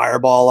 40-foot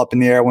fireball up in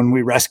the air when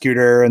we rescued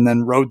her, and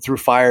then rode through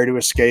fire to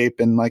escape.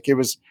 And like, it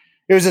was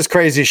this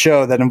crazy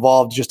show that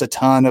involved just a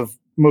ton of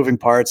moving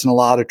parts and a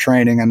lot of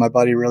training. And my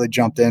buddy really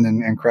jumped in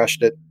and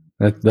crushed it.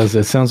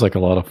 It sounds like a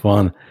lot of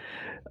fun.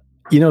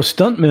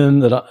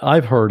 Stuntmen that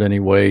I've heard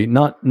anyway,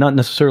 not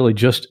necessarily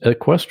just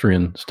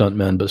equestrian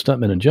stuntmen, but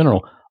stuntmen in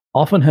general,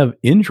 often have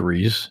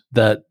injuries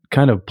that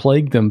kind of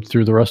plague them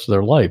through the rest of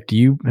their life. Do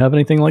you have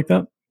anything like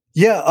that?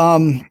 Yeah,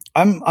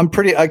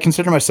 I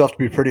consider myself to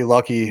be pretty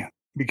lucky,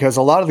 because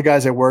a lot of the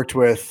guys I worked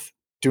with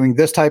doing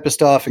this type of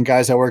stuff and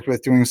guys I worked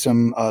with doing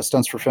some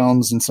stunts for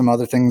films and some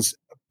other things,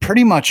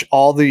 pretty much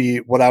all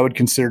what I would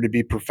consider to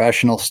be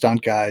professional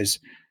stunt guys,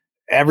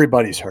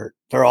 everybody's hurt.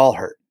 They're all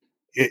hurt.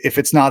 If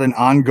it's not an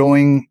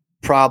ongoing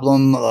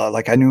problem,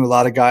 like I knew a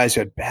lot of guys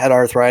who had bad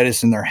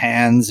arthritis in their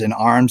hands and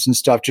arms and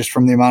stuff just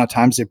from the amount of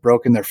times they've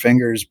broken their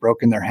fingers,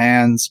 broken their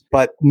hands.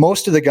 But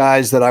most of the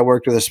guys that I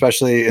worked with,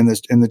 especially in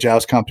the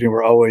Joust company,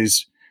 were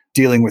always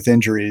dealing with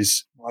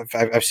injuries.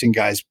 I've seen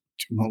guys,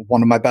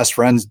 one of my best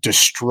friends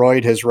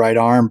destroyed his right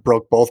arm,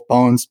 broke both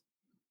bones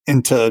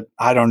into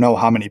I don't know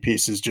how many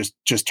pieces,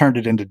 just turned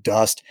it into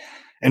dust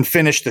and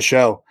finished the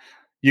show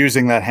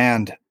using that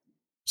hand.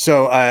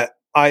 So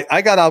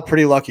I got out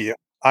pretty lucky.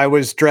 I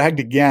was dragged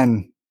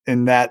again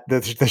in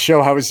the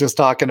show I was just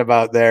talking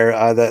about there,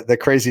 the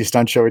crazy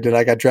stunt show we did.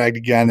 I got dragged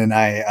again, and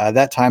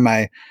that time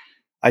I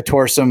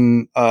tore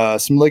some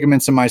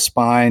ligaments in my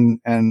spine,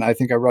 and I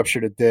think I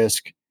ruptured a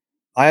disc.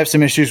 I have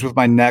some issues with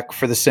my neck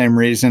for the same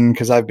reason,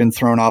 because I've been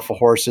thrown off of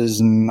horses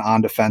and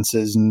onto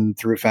fences and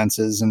through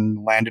fences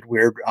and landed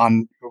weird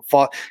on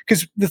fall.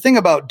 Because the thing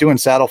about doing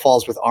saddle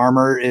falls with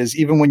armor is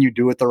even when you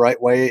do it the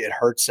right way, it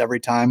hurts every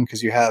time,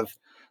 because you have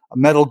a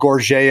metal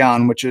gorget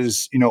on, which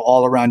is,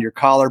 all around your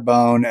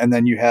collarbone. And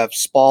then you have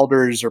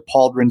spalders or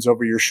pauldrons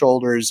over your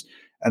shoulders,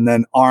 and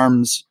then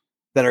arms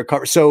that are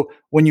covered. So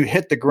when you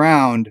hit the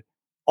ground,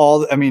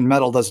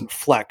 metal doesn't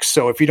flex.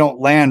 So if you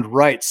don't land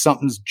right,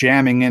 something's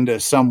jamming into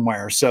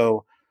somewhere.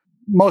 So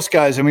most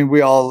guys,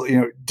 we all,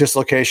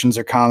 dislocations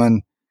are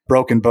common.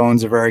 Broken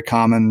bones are very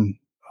common.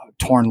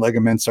 Torn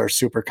ligaments are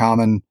super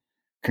common.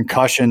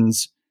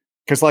 Concussions.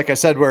 Because like I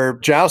said, we're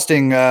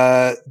jousting.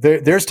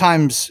 There's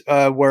times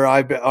where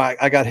I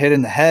got hit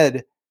in the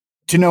head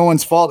to no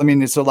one's fault.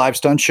 It's a live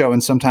stunt show,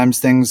 and sometimes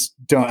things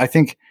don't. I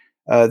think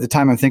the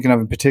time I'm thinking of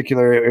in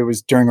particular, it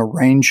was during a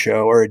rain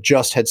show, or it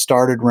just had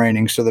started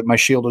raining, so that my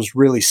shield was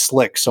really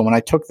slick. So when I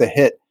took the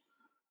hit,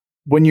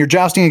 when you're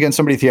jousting against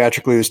somebody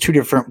theatrically, there's two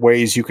different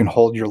ways you can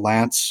hold your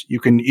lance. You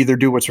can either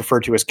do what's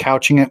referred to as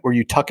couching it, where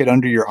you tuck it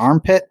under your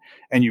armpit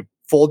and you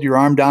fold your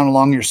arm down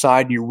along your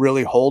side and you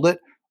really hold it.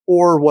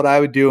 Or what I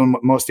would do, and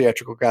what most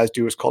theatrical guys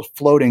do, is called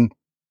floating,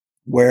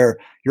 where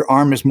your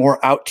arm is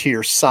more out to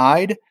your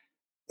side,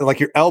 like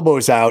your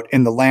elbow's out,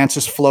 and the lance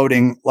is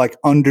floating like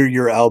under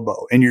your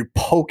elbow, and you're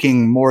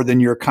poking more than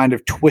you're kind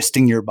of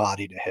twisting your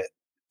body to hit.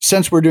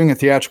 Since we're doing a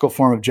theatrical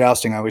form of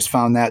jousting, I always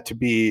found that to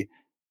be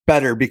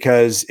better,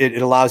 because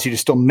it allows you to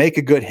still make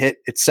a good hit.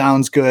 It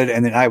sounds good.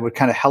 And then I would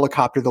kind of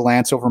helicopter the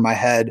lance over my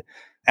head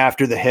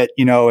after the hit,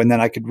 and then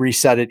I could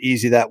reset it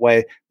easy that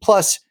way.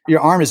 Plus, your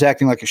arm is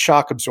acting like a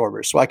shock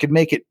absorber. So I could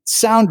make it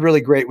sound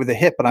really great with a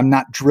hit, but I'm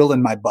not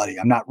drilling my buddy.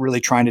 I'm not really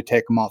trying to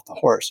take him off the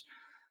horse.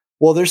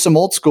 Well, there's some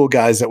old school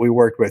guys that we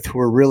worked with who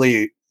are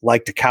really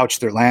like to couch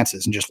their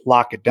lances and just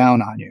lock it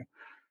down on you,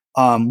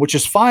 which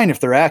is fine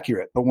if they're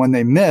accurate. But when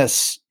they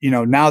miss,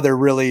 now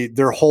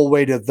their whole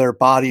weight of their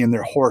body and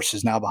their horse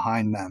is now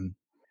behind them.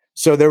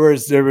 So there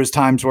was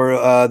times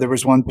where there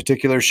was one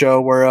particular show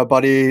where a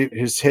buddy,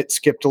 his hit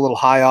skipped a little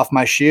high off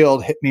my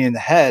shield, hit me in the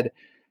head.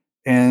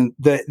 And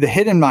the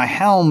hit in my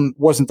helm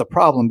wasn't the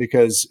problem,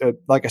 because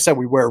like I said,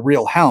 we wear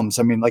real helms.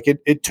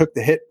 It took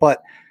the hit,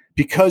 but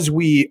because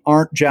we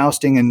aren't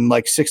jousting in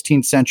like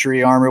 16th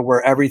century armor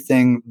where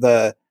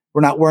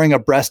we're not wearing a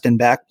breast and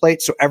back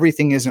plate, so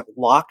everything isn't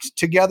locked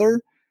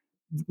together.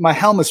 My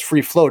helm is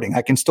free floating.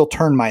 I can still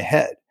turn my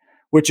head,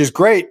 which is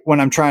great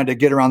when I'm trying to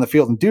get around the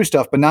field and do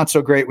stuff, but not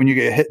so great when you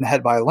get hit in the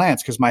head by a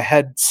lance, because my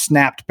head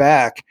snapped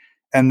back,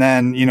 and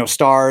then,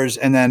 stars.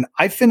 And then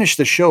I finished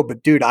the show,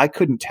 but dude, I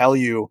couldn't tell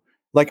you,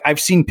 like, I've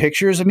seen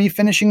pictures of me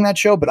finishing that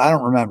show, but I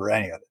don't remember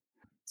any of it.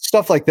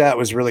 Stuff like that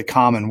was really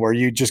common, where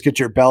you just get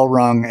your bell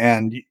rung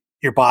and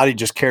your body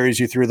just carries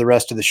you through the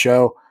rest of the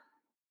show.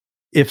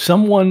 If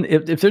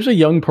there's a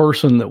young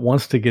person that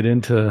wants to get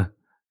into, of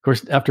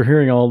course, after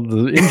hearing all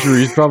the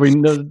injuries, probably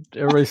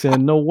everybody's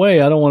saying, no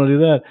way, I don't want to do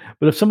that.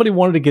 But if somebody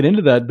wanted to get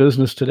into that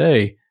business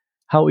today,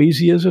 how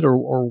easy is it,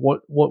 or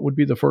what would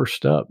be the first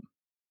step?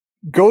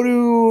 Go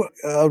to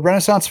a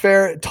Renaissance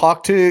Fair,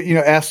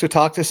 ask to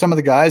talk to some of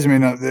the guys.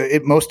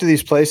 Most of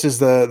these places,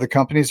 the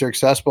companies are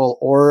accessible,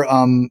 or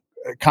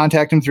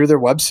contact them through their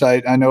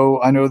website. I know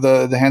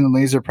the Hand &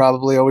 Lees are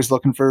probably always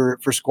looking for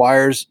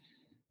squires,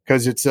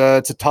 because it's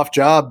a tough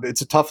job.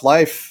 It's a tough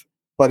life.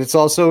 But it's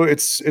also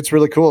it's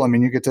really cool.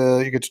 You get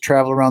to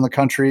travel around the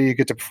country. You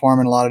get to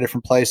perform in a lot of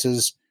different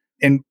places.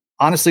 And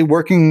honestly,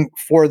 working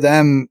for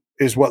them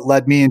is what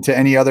led me into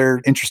any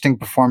other interesting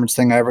performance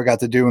thing I ever got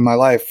to do in my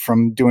life,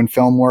 from doing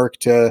film work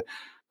to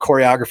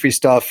choreography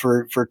stuff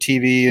for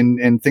TV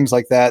and things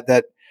like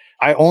that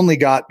I only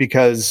got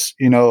because,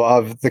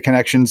 of the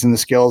connections and the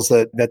skills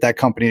that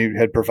company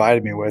had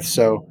provided me with.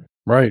 So,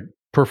 right.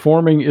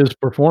 Performing is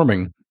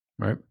performing,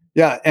 right?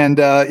 Yeah. And,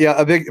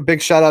 a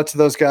big shout out to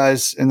those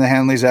guys in the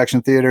Hanley's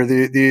Action Theater.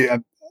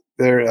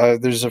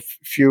 There's a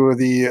few of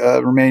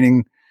the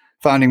remaining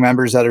founding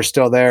members that are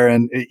still there.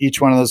 And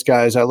each one of those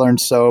guys, I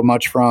learned so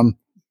much from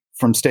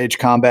stage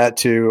combat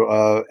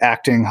to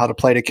acting, how to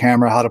play to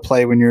camera, how to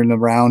play when you're in the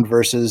round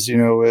versus,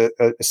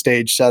 a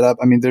stage setup.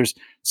 I mean, there's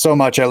so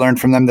much I learned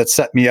from them that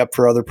set me up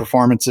for other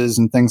performances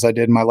and things I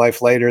did in my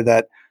life later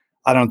that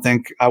I don't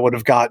think I would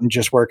have gotten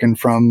just working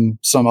from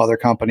some other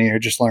company or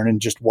just learning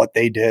just what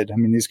they did. I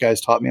mean, these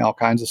guys taught me all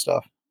kinds of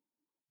stuff.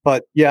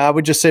 But yeah, I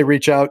would just say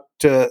reach out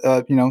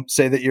to,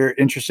 say that you're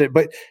interested,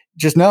 but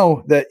just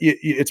know that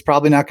it's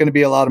probably not going to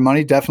be a lot of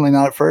money. Definitely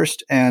not at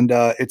first. And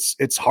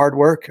it's hard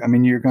work. I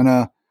mean, you're going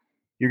to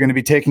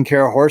be taking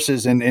care of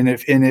horses. And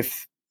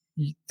if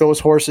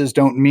those horses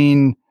don't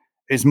mean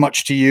as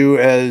much to you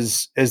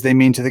as they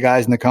mean to the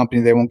guys in the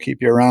company, they won't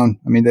keep you around.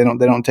 I mean, they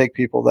don't take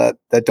people that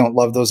don't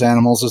love those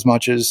animals as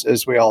much as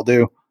we all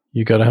do.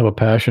 You got to have a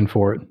passion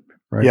for it,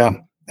 right? Yeah,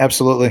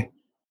 absolutely.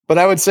 But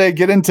I would say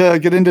get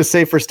into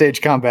safer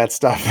stage combat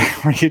stuff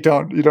where you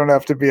don't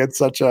have to be at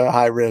such a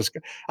high risk.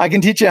 I can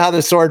teach you how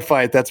to sword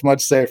fight. That's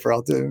much safer.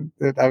 I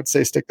would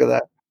say stick to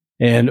that.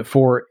 And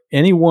for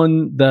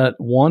anyone that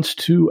wants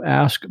to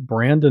ask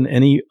Brandon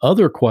any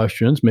other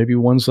questions, maybe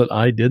ones that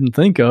I didn't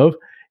think of,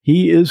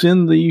 he is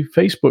in the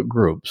Facebook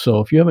group.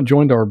 So if you haven't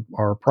joined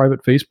our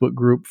private Facebook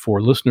group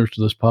for listeners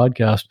to this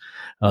podcast,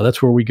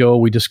 that's where we go.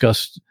 We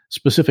discuss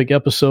specific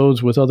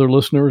episodes with other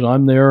listeners.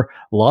 I'm there.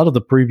 A lot of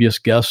the previous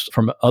guests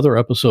from other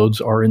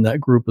episodes are in that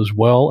group as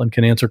well and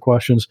can answer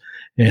questions.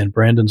 And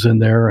Brandon's in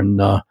there,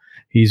 and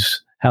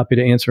he's happy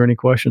to answer any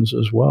questions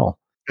as well.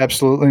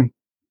 Absolutely.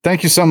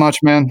 Thank you so much,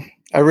 man.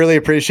 I really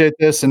appreciate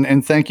this.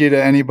 And thank you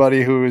to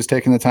anybody who is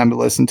taking the time to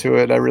listen to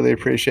it. I really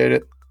appreciate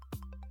it.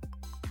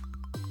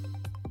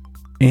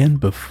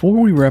 And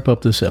before we wrap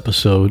up this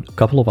episode, a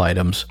couple of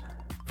items.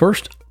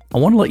 First, I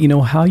want to let you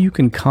know how you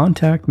can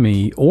contact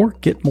me or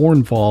get more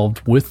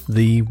involved with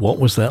the What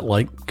Was That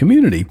Like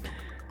community.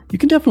 You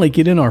can definitely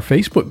get in our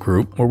Facebook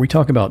group where we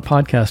talk about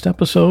podcast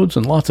episodes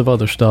and lots of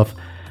other stuff.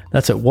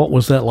 That's at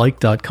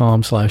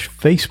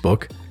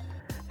whatwasthatlike.com/Facebook.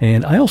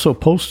 And I also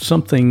post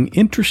something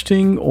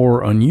interesting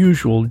or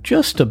unusual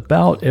just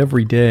about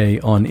every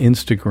day on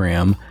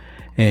Instagram.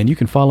 And you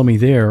can follow me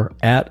there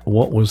at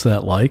What Was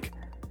That Like.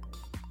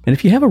 And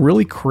if you have a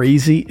really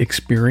crazy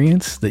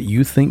experience that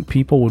you think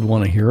people would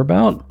want to hear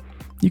about,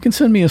 you can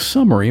send me a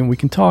summary and we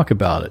can talk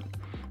about it.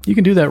 You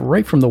can do that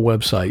right from the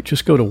website.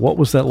 Just go to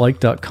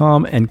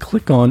whatwasthatlike.com and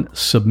click on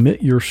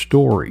Submit Your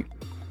Story.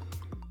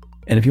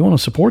 And if you want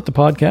to support the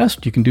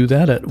podcast, you can do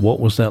that at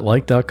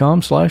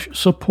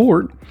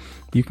whatwasthatlike.com/support.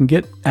 You can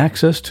get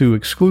access to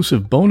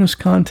exclusive bonus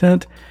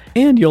content,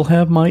 and you'll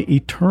have my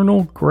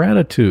eternal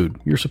gratitude.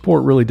 Your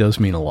support really does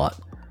mean a lot.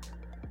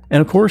 And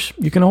of course,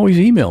 you can always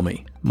email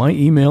me. My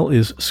email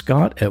is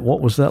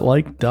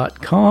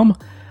scott@whatwasthatlike.com.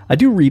 I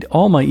do read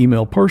all my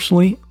email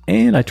personally,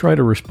 and I try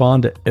to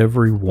respond to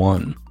every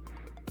one.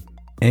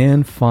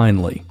 And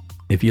finally,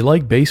 if you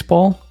like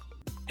baseball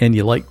and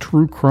you like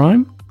true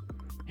crime,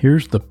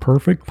 here's the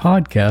perfect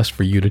podcast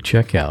for you to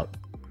check out.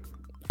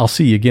 I'll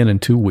see you again in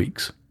 2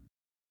 weeks.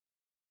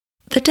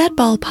 The Dead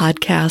Ball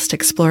Podcast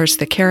explores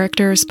the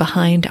characters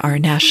behind our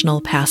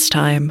national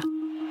pastime.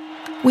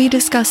 We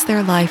discuss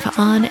their life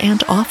on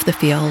and off the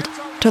field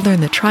to learn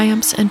the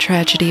triumphs and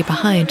tragedy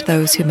behind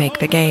those who make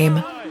the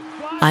game.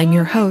 I'm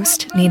your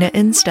host, Nina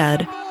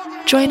Instead.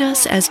 Join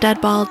us as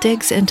Dead Ball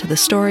digs into the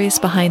stories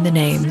behind the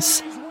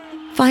names.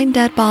 Find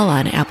Dead Ball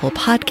on Apple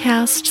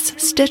Podcasts,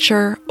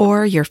 Stitcher,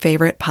 or your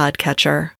favorite podcatcher.